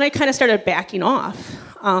 And so then I kind of started backing off.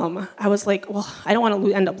 I was like, well, I don't want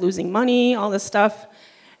to end up losing money, all this stuff.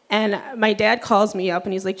 And my dad calls me up,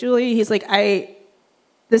 and he's like, Julie, he's like,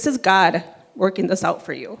 this is God working this out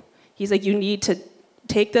for you. He's like, you need to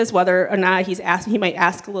take this, whether or not he might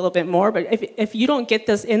ask a little bit more, but if you don't get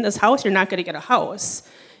this in this house, you're not going to get a house,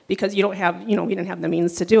 because you don't have, we didn't have the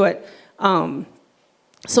means to do it.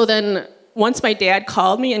 So then once my dad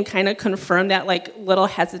called me and kind of confirmed that little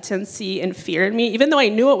hesitancy and fear in me, even though I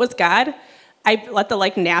knew it was God, I let the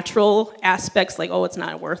natural aspects, it's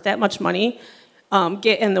not worth that much money,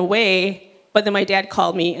 get in the way. But then my dad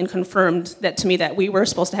called me and confirmed that to me, that we were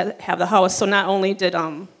supposed to have the house. So not only did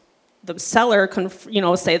the seller,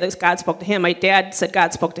 say that God spoke to him, my dad said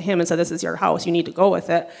God spoke to him and said, this is your house, you need to go with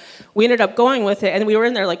it. We ended up going with it, and we were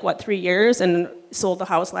in there 3 years, and sold the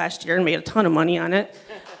house last year and made a ton of money on it.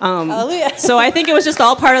 Hallelujah. So I think it was just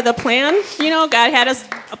all part of the plan. God had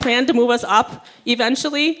a plan to move us up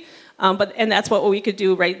eventually, and that's what we could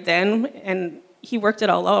do right then, and he worked it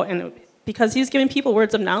all out, and because he's giving people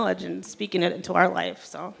words of knowledge and speaking it into our life.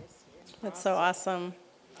 So that's so awesome.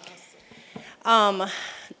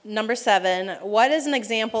 Number 7, what is an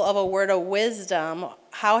example of a word of wisdom?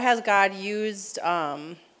 How did God use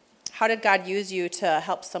you to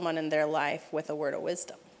help someone in their life with a word of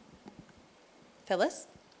wisdom? Phyllis?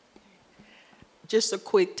 Just a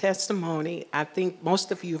quick testimony. I think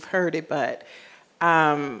most of you have heard it, but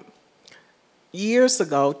years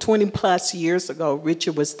ago, 20 plus years ago,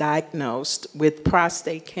 Richard was diagnosed with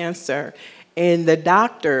prostate cancer. And the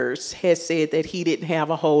doctors had said that he didn't have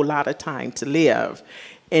a whole lot of time to live.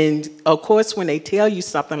 And of course, when they tell you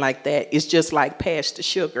something like that, it's just like pass the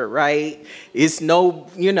sugar, right? It's no,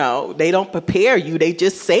 they don't prepare you, they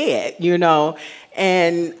just say it,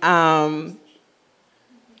 And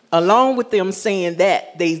along with them saying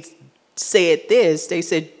that, they said this, they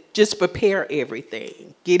said, just prepare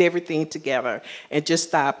everything, get everything together, and just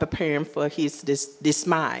start preparing for his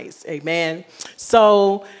demise, amen?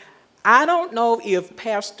 So I don't know if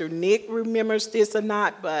Pastor Nick remembers this or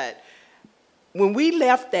not, but when we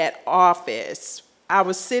left that office, I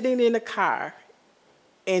was sitting in the car,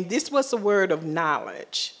 and this was a word of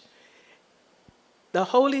knowledge. The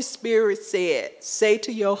Holy Spirit said, say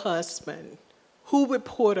to your husband, who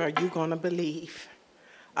report are you going to believe?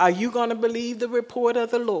 Are you going to believe the report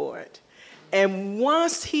of the Lord? And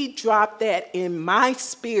once he dropped that in my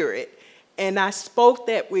spirit, and I spoke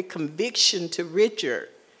that with conviction to Richard,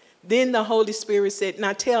 then the Holy Spirit said,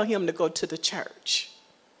 now tell him to go to the church.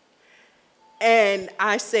 And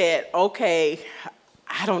I said, okay,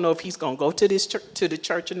 I don't know if he's going to go to the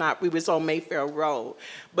church or not. We was on Mayfair Road.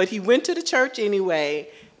 But he went to the church anyway.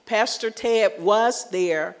 Pastor Ted was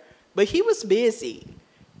there, but he was busy.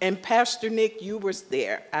 And Pastor Nick, you was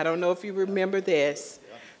there. I don't know if you remember this.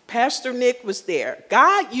 Pastor Nick was there.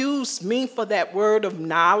 God used me for that word of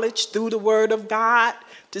knowledge through the word of God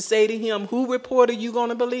to say to him, who report are you going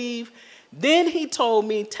to believe? Then he told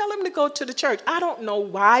me, tell him to go to the church. I don't know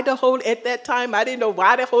why at that time, I didn't know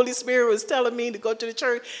why the Holy Spirit was telling me to go to the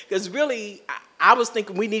church, because really, I was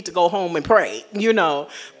thinking we need to go home and pray,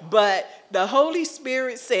 But the Holy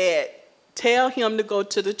Spirit said, tell him to go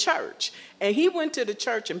to the church. And he went to the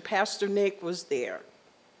church, and Pastor Nick was there.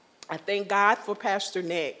 I thank God for Pastor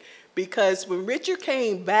Nick, because when Richard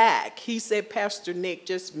came back, he said Pastor Nick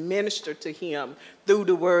just ministered to him through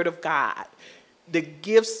the word of God. The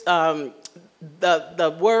gifts,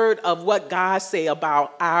 the word of what God said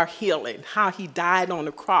about our healing, how he died on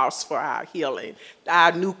the cross for our healing,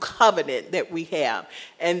 our new covenant that we have.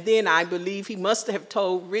 And then I believe he must have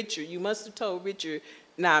told Richard,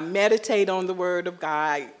 now meditate on the word of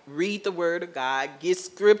God, read the word of God, get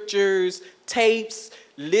scriptures, tapes,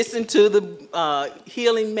 listen to the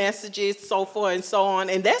healing messages, so forth and so on.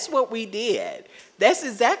 And that's what we did. That's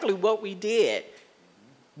exactly what we did.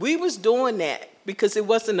 We was doing that because it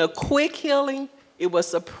wasn't a quick healing. It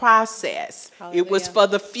was a process. It was Hallelujah. for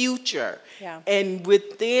the future. Yeah. And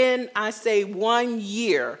within, I say, 1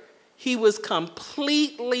 year, he was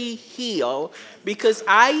completely healed because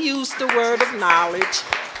I used the word of knowledge.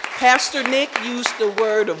 Pastor Nick used the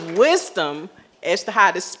word of wisdom as to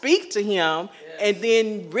how to speak to him. And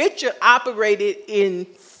then Richard operated in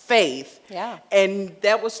faith. Yeah. And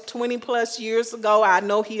that was 20 plus years ago. I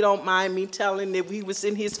know he don't mind me telling that he was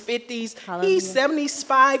in his 50s. Hallelujah. He's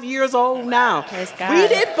 75 years old now. Praise God. We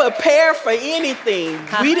didn't prepare for anything.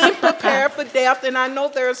 We didn't prepare for death. And I know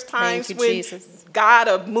there's times you, when Jesus. God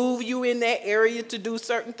will move you in that area to do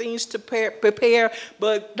certain things to prepare.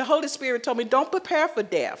 But the Holy Spirit told me, don't prepare for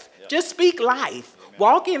death. Just speak life.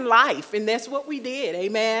 Walk in life. And that's what we did.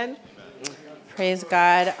 Amen. Praise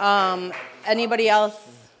God. Anybody else?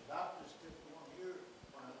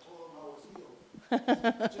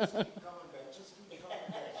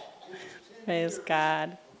 Praise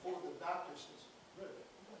God.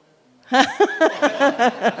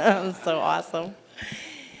 That's so awesome.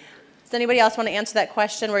 Does anybody else want to answer that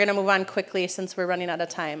question? We're going to move on quickly since we're running out of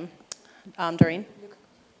time. Doreen?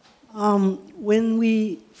 When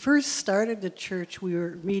we first started the church, we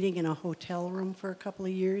were meeting in a hotel room for a couple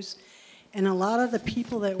of years, and a lot of the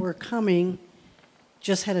people that were coming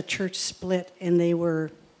just had a church split, and they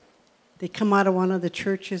come out of one of the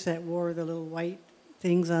churches that wore the little white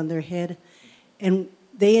things on their head, and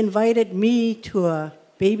they invited me to a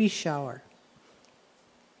baby shower.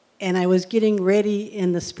 And I was getting ready,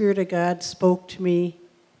 and the Spirit of God spoke to me,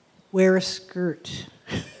 wear a skirt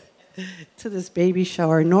to this baby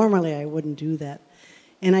shower. Normally, I wouldn't do that.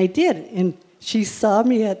 And I did, and she saw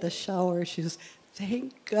me at the shower. She was,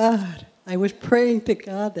 thank God. I was praying to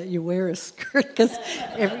God that you wear a skirt, because,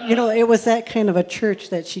 it was that kind of a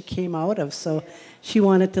church that she came out of, so she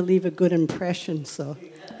wanted to leave a good impression, so.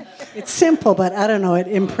 It's simple, but I don't know, it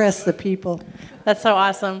impressed the people. That's so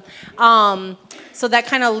awesome. So that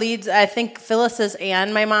kind of leads, I think Phyllis's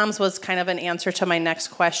and my mom's was kind of an answer to my next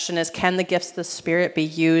question is, can the gifts of the Spirit be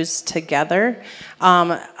used together?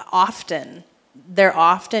 Often. They're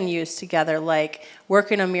often used together, like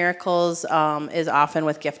working of miracles is often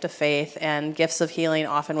with gift of faith, and gifts of healing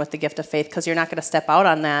often with the gift of faith, because you're not going to step out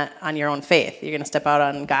on that on your own faith. You're going to step out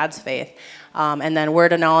on God's faith. And then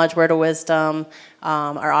word of knowledge, word of wisdom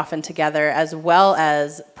are often together, as well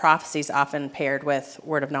as prophecies often paired with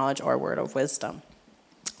word of knowledge or word of wisdom.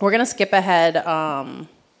 We're going to skip ahead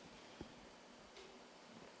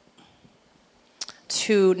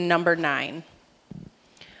to number 9.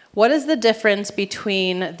 What is the difference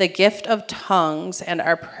between the gift of tongues and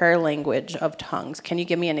our prayer language of tongues? Can you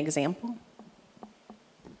give me an example?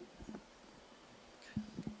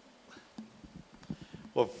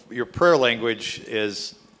 Well, your prayer language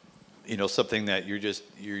is, something that you're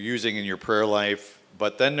using in your prayer life.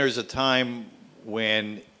 But then there's a time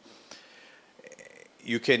when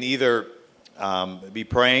you can either be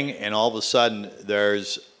praying and all of a sudden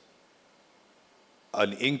there's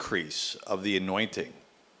an increase of the anointing,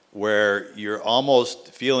 where you're almost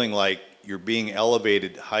feeling like you're being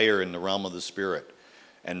elevated higher in the realm of the Spirit.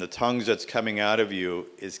 And the tongues that's coming out of you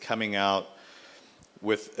is coming out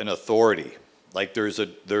with an authority. Like there's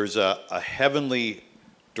a heavenly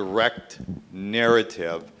direct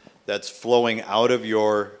narrative that's flowing out of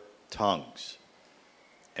your tongues.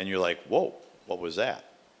 And you're like, whoa, what was that?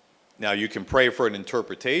 Now you can pray for an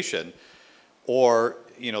interpretation, or,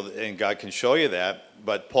 and God can show you that.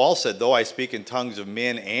 But Paul said, though I speak in tongues of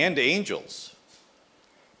men and angels.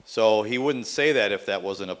 So he wouldn't say that if that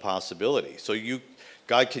wasn't a possibility. So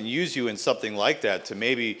God can use you in something like that to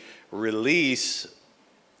maybe release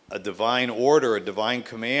a divine order, a divine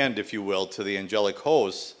command, if you will, to the angelic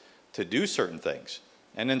hosts to do certain things.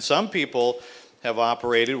 And then some people have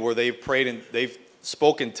operated where they've prayed and they've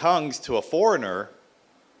spoken tongues to a foreigner,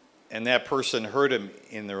 and that person heard him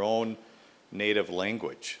in their own native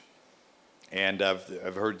language. And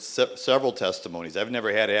I've heard several testimonies. I've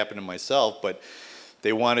never had it happen to myself, but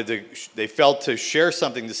they felt to share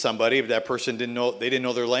something to somebody, but that person didn't know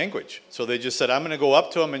their language. So they just said, I'm going to go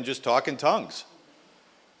up to them and just talk in tongues.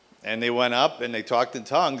 And they went up and they talked in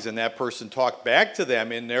tongues, and that person talked back to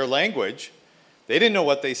them in their language. They didn't know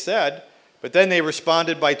what they said, but then they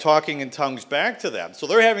responded by talking in tongues back to them. So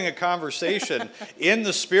they're having a conversation in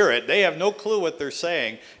the Spirit. They have no clue what they're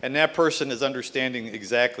saying, and that person is understanding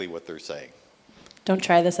exactly what they're saying. Don't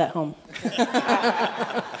try this at home.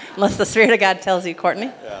 Unless the Spirit of God tells you,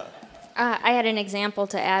 Courtney. Yeah. I had an example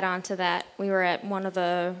to add on to that. We were at one of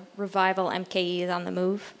the revival MKEs on the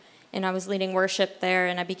move, and I was leading worship there,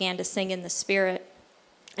 and I began to sing in the Spirit.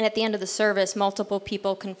 And at the end of the service, multiple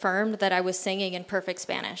people confirmed that I was singing in perfect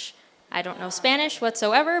Spanish. I don't know Spanish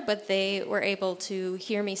whatsoever, but they were able to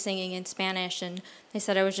hear me singing in Spanish, and they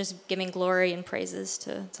said I was just giving glory and praises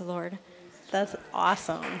to Lord. That's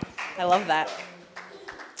awesome. I love that.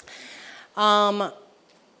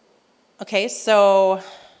 Okay, so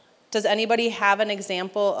does anybody have an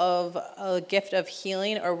example of a gift of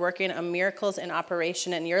healing or working of miracles in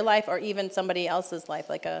operation in your life or even somebody else's life,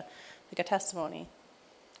 like a testimony?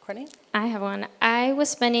 Courtney? I have one. I was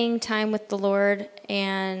spending time with the Lord,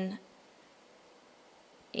 and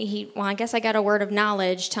I guess I got a word of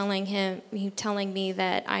knowledge telling me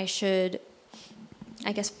that I should,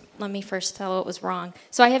 let me first tell what was wrong.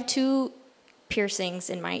 So I have 2 piercings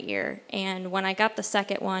in my ear, and when I got the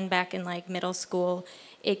second one back in like middle school,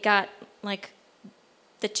 it got like,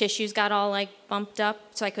 the tissues got all like bumped up,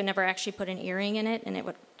 so I could never actually put an earring in it, and it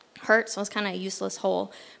would hurt, so it was kind of a useless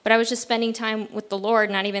hole. But I was just spending time with the Lord,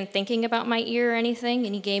 not even thinking about my ear or anything,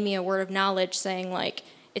 and he gave me a word of knowledge saying, like,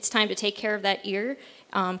 it's time to take care of that ear,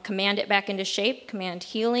 command it back into shape, command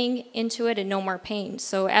healing into it, and no more pain.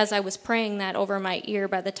 So as I was praying that over my ear,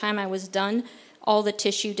 by the time I was done, all the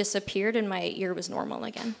tissue disappeared and my ear was normal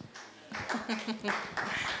again.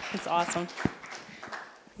 That's awesome.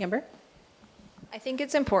 Amber? I think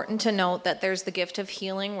it's important to note that there's the gift of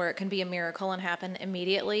healing where it can be a miracle and happen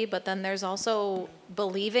immediately, but then there's also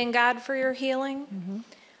believing God for your healing. Mm-hmm.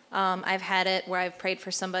 I've had it where I've prayed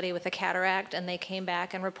for somebody with a cataract and they came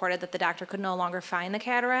back and reported that the doctor could no longer find the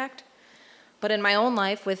cataract. But in my own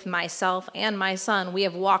life with myself and my son, we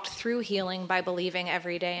have walked through healing by believing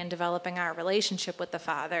every day and developing our relationship with the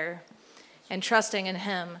Father and trusting in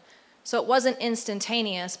Him. So it wasn't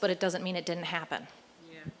instantaneous, but it doesn't mean it didn't happen.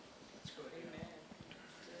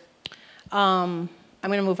 I'm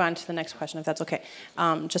going to move on to the next question, if that's okay,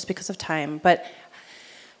 just because of time. But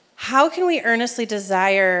how can we earnestly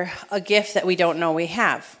desire a gift that we don't know we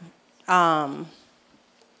have?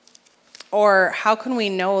 Or how can we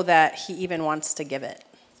know that He even wants to give it?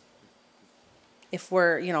 If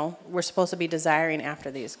we're supposed to be desiring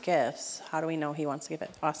after these gifts, how do we know He wants to give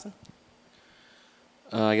it? Austin?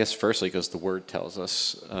 I guess firstly, because the Word tells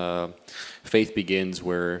us, faith begins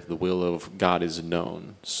where the will of God is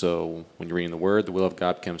known. So when you're reading the Word, the will of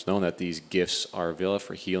God becomes known, that these gifts are available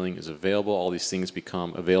for healing is available. All these things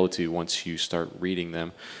become available to you once you start reading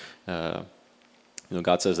them.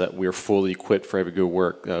 God says that we're fully equipped for every good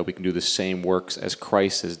work. We can do the same works as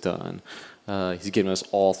Christ has done. He's given us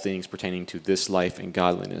all things pertaining to this life and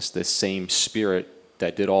godliness. The same Spirit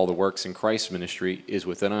that did all the works in Christ's ministry is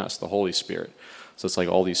within us, the Holy Spirit. So it's like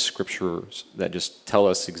all these scriptures that just tell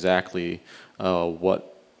us exactly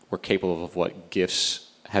what we're capable of, what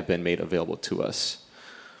gifts have been made available to us.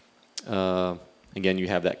 Again, you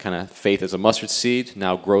have that kind of faith as a mustard seed.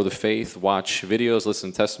 Now grow the faith, watch videos,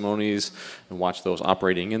 listen to testimonies, and watch those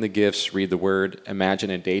operating in the gifts, read the Word, imagine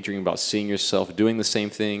and daydream about seeing yourself doing the same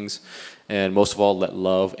things, and most of all, let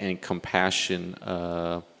love and compassion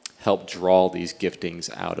help draw these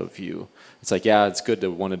giftings out of you. It's like, yeah, it's good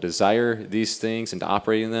to want to desire these things and to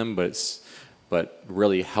operate in them, but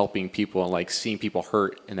really helping people and like seeing people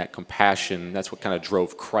hurt and that compassion, that's what kind of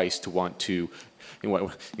drove Christ to want to,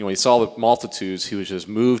 when he saw the multitudes, he was just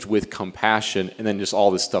moved with compassion, and then just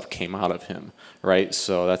all this stuff came out of him, right?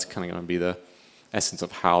 So that's kind of going to be the essence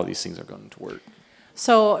of how these things are going to work.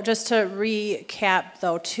 So just to recap,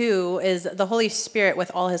 though, too, is the Holy Spirit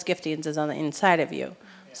with all His giftings is on the inside of you.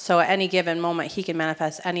 So at any given moment, He can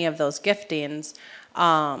manifest any of those giftings.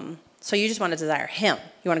 So you just want to desire Him.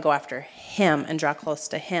 You want to go after Him and draw close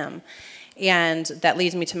to Him. And that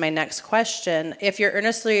leads me to my next question. If you're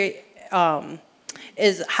earnestly,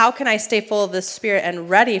 is how can I stay full of the Spirit and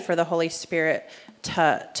ready for the Holy Spirit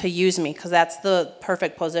to use me? Because that's the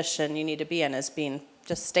perfect position you need to be in, is being,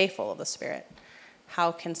 just stay full of the Spirit.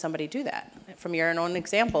 How can somebody do that? From your own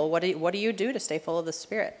example, what do you do to stay full of the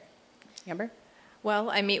Spirit? Amber? Well,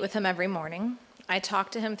 I meet with Him every morning. I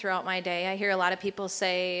talk to Him throughout my day. I hear a lot of people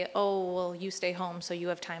say, oh, well, you stay home so you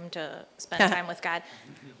have time to spend time with God.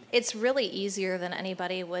 It's really easier than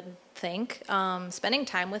anybody would think. Spending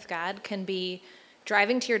time with God can be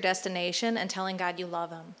driving to your destination and telling God you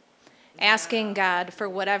love Him. Asking God for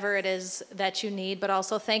whatever it is that you need, but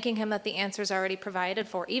also thanking Him that the answer is already provided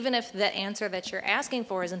for. Even if the answer that you're asking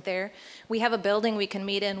for isn't there, we have a building we can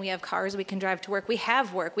meet in, we have cars we can drive to work, we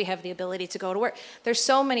have the ability to go to work. There's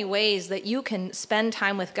so many ways that you can spend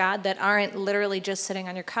time with God that aren't literally just sitting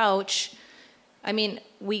on your couch. I mean,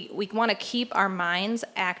 we want to keep our minds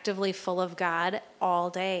actively full of God all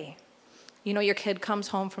day. You know, your kid comes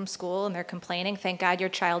home from school and they're complaining. Thank God your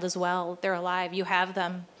child is well. They're alive. You have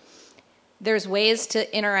them. there's ways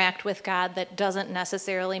to interact with God that doesn't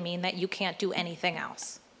necessarily mean that you can't do anything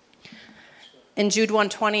else. In Jude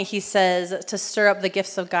 1:20, he says to stir up the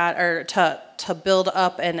gifts of God, or to build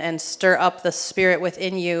up and stir up the Spirit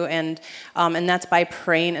within you, and that's by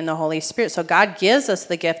praying in the Holy Spirit. So God gives us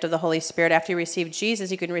the gift of the Holy Spirit. After you receive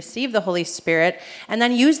Jesus, you can receive the Holy Spirit, and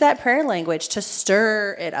then use that prayer language to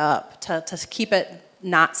stir it up, to keep it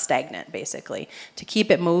not stagnant, basically, to keep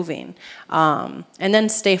it moving. And then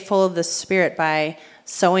stay full of the Spirit by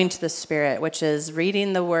sowing to the Spirit, which is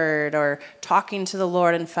reading the Word or talking to the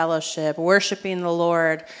Lord in fellowship, worshiping the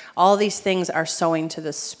Lord. All these things are sowing to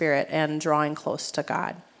the Spirit and drawing close to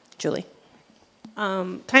God. Julie?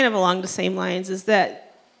 Kind of along the same lines is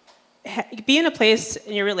that be in a place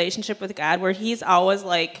in your relationship with God where he's always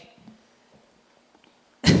like,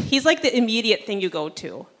 he's like the immediate thing you go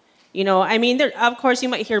to. You know, I mean, of course, you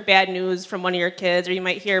might hear bad news from one of your kids, or you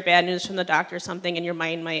might hear bad news from the doctor or something, and your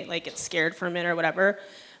mind might like get scared for a minute or whatever.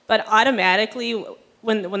 But automatically,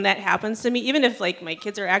 when that happens to me, even if like my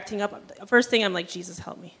kids are acting up, first thing I'm like, Jesus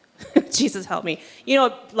help me, Jesus help me. You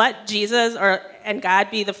know, let Jesus and God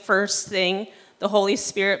be the first thing, the Holy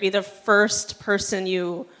Spirit be the first person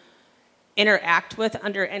you interact with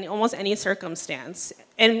under almost any circumstance.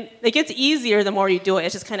 And it gets easier the more you do it.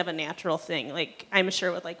 It's just kind of a natural thing. Like I'm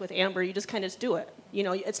sure with Amber, you just kind of do it. You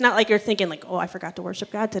know, it's not like you're thinking like, oh, I forgot to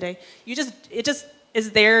worship God today. It just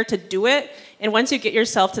is there to do it. And once you get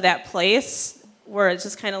yourself to that place where it's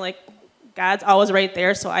just kind of like God's always right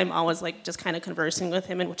there, so I'm always like just kind of conversing with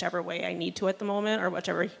him in whichever way I need to at the moment, or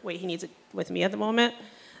whichever way he needs it with me at the moment,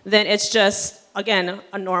 then it's just, again,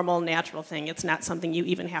 a normal, natural thing. It's not something you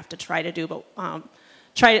even have to try to do, but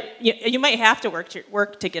you might have to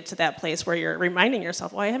work to get to that place where you're reminding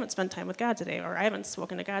yourself, well, I haven't spent time with God today, or I haven't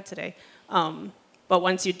spoken to God today. But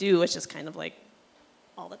once you do, it's just kind of like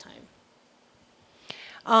all the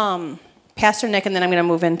time. Pastor Nick, and then I'm going to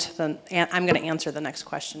move into I'm going to answer the next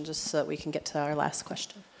question just so that we can get to our last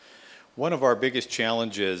question. One of our biggest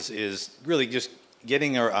challenges is really just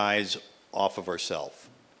getting our eyes off of ourselves.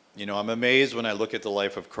 You know, I'm amazed when I look at the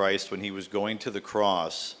life of Christ when he was going to the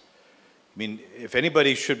cross. I mean, if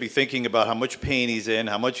anybody should be thinking about how much pain he's in,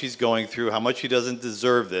 how much he's going through, how much he doesn't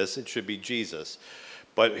deserve this, it should be Jesus.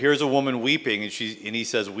 But here's a woman weeping, and he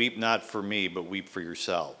says, weep not for me, but weep for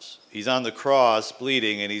yourselves. He's on the cross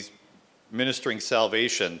bleeding, and he's ministering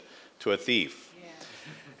salvation to a thief. Yeah.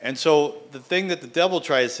 And so the thing that the devil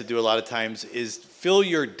tries to do a lot of times is fill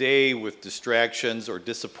your day with distractions or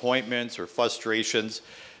disappointments or frustrations,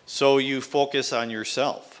 so you focus on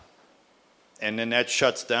yourself. And then that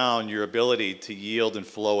shuts down your ability to yield and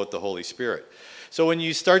flow with the Holy Spirit. So when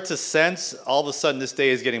you start to sense all of a sudden this day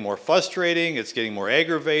is getting more frustrating, it's getting more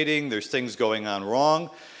aggravating, there's things going on wrong,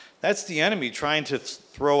 that's the enemy trying to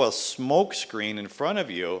throw a smoke screen in front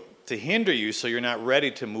of you to hinder you so you're not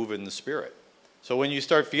ready to move in the Spirit. So when you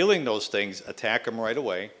start feeling those things, attack them right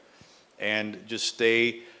away and just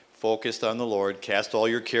stay focused on the Lord. Cast all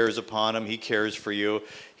your cares upon him. He cares for you.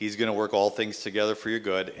 He's going to work all things together for your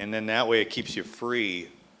good. And then that way it keeps you free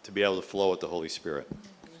to be able to flow with the Holy Spirit.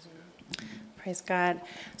 Praise God.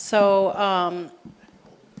 So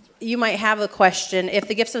you might have a question. If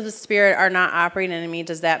the gifts of the Spirit are not operating in me,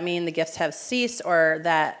 does that mean the gifts have ceased, or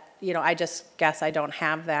that, you know, I just guess I don't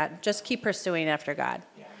have that? Just keep pursuing after God.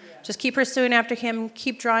 Just keep pursuing after him,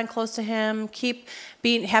 keep drawing close to him, keep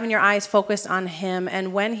having your eyes focused on him.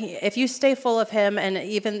 And if you stay full of him, and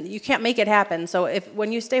even you can't make it happen. So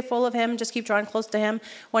when you stay full of him, just keep drawing close to him.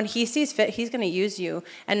 When he sees fit, he's going to use you.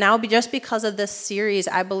 And now, just because of this series,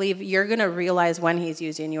 I believe you're going to realize when he's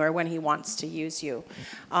using you or when he wants to use you.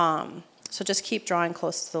 So just keep drawing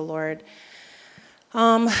close to the Lord.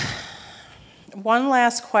 One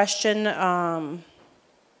last question.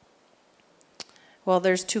 Well,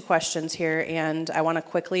 there's two questions here, and I want to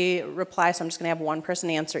quickly reply, so I'm just going to have one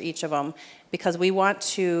person answer each of them, because we want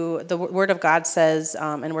to, the Word of God says,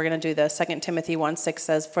 and we're going to do this, 2 Timothy 1:6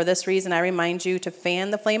 says, for this reason I remind you to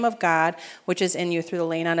fan the flame of God, which is in you through the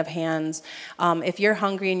laying on of hands. If you're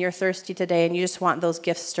hungry and you're thirsty today and you just want those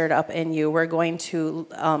gifts stirred up in you, we're going to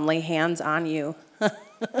lay hands on you.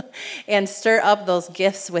 And stir up those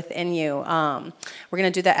gifts within you. We're going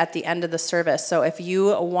to do that at the end of the service. So if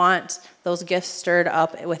you want those gifts stirred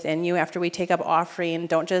up within you after we take up offering,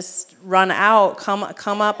 don't just run out. Come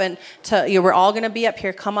up, and we're all going to be up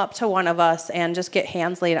here. Come up to one of us and just get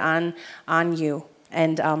hands laid on you.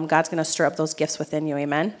 And God's going to stir up those gifts within you.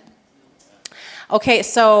 Amen. Okay,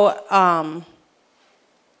 so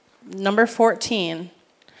number 14.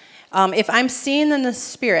 If I'm seeing in the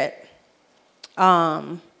Spirit,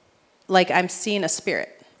 like I'm seeing a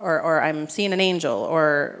spirit, or I'm seeing an angel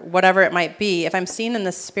or whatever it might be, if I'm seeing in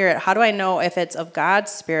the spirit, how do I know if it's of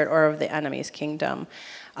God's spirit or of the enemy's kingdom?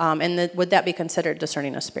 Would that be considered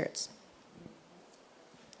discerning of spirits?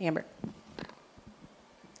 Amber.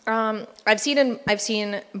 I've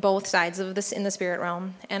seen both sides of this in the spirit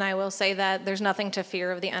realm, and I will say that there's nothing to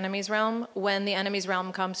fear of the enemy's realm. When the enemy's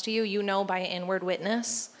realm comes to you, you know by inward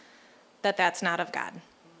witness that that's not of God.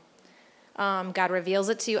 God reveals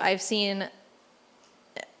it to you. I've seen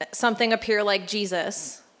something appear like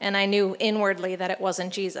Jesus, and I knew inwardly that it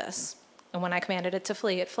wasn't Jesus. And when I commanded it to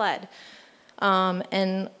flee, it fled.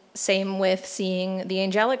 And same with seeing the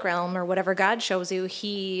angelic realm or whatever God shows you,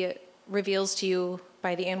 he reveals to you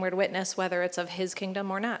by the inward witness whether it's of his kingdom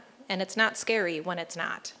or not. And it's not scary when it's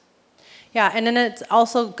not. Yeah, and then it's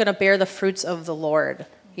also going to bear the fruits of the Lord,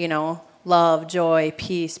 love, joy,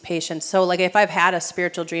 peace, patience. So like if I've had a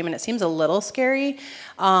spiritual dream and it seems a little scary,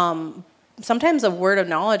 sometimes a word of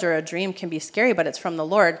knowledge or a dream can be scary, but it's from the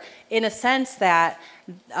Lord in a sense that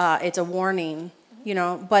it's a warning,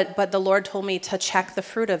 but the Lord told me to check the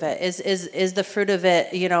fruit of it. Is the fruit of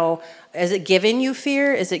it, is it giving you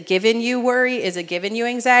fear? Is it giving you worry? Is it giving you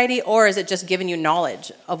anxiety? Or is it just giving you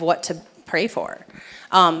knowledge of what to pray for?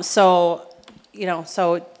 So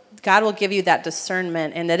God will give you that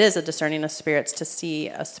discernment, and it is a discerning of spirits to see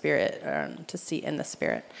a spirit, to see in the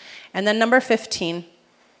spirit. And then number 15,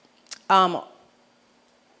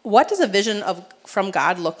 what does a vision from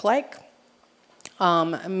God look like?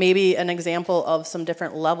 Maybe an example of some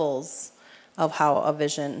different levels of how a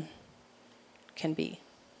vision can be.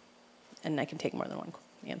 And I can take more than one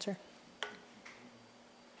answer.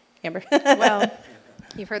 Amber? Well,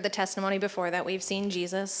 you've heard the testimony before that we've seen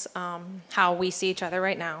Jesus, how we see each other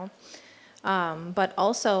right now. But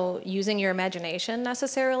also using your imagination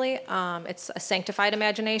necessarily. It's a sanctified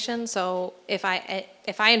imagination. So if I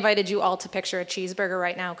invited you all to picture a cheeseburger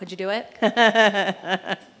right now, could you do it?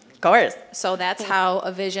 Of course. So that's how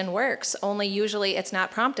a vision works. Only usually it's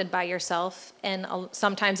not prompted by yourself, and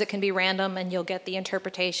sometimes it can be random, and you'll get the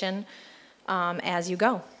interpretation as you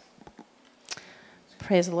go.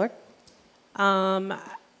 Praise the Lord.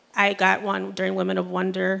 I got one during Women of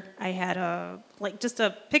Wonder. I had just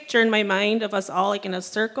a picture in my mind of us all in a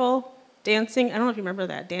circle dancing. I don't know if you remember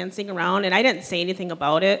that, dancing around, and I didn't say anything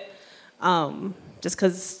about it. Just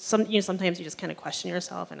because sometimes you just kind of question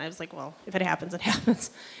yourself, and I was like, well, if it happens, it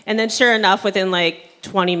happens. And then sure enough, within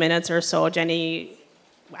 20 minutes or so, Jenny,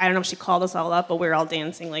 I don't know if she called us all up, but we were all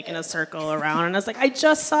dancing in a circle around, and I was like, I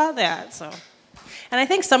just saw that. So, and I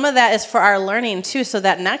think some of that is for our learning too, so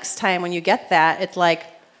that next time when you get that, it's like,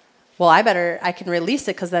 well, I can release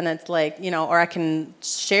it, because then it's or I can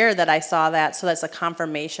share that I saw that, so that's a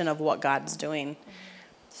confirmation of what God's doing.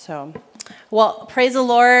 So, well, praise the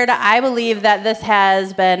Lord. I believe that this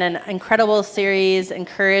has been an incredible series,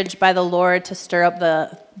 encouraged by the Lord to stir up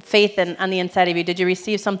the faith on the inside of you. Did you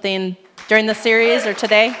receive something during the series or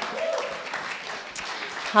today?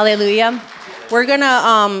 Hallelujah. We're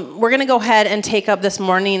gonna go ahead and take up this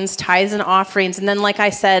morning's tithes and offerings, and then, like I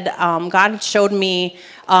said, God showed me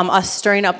us stirring up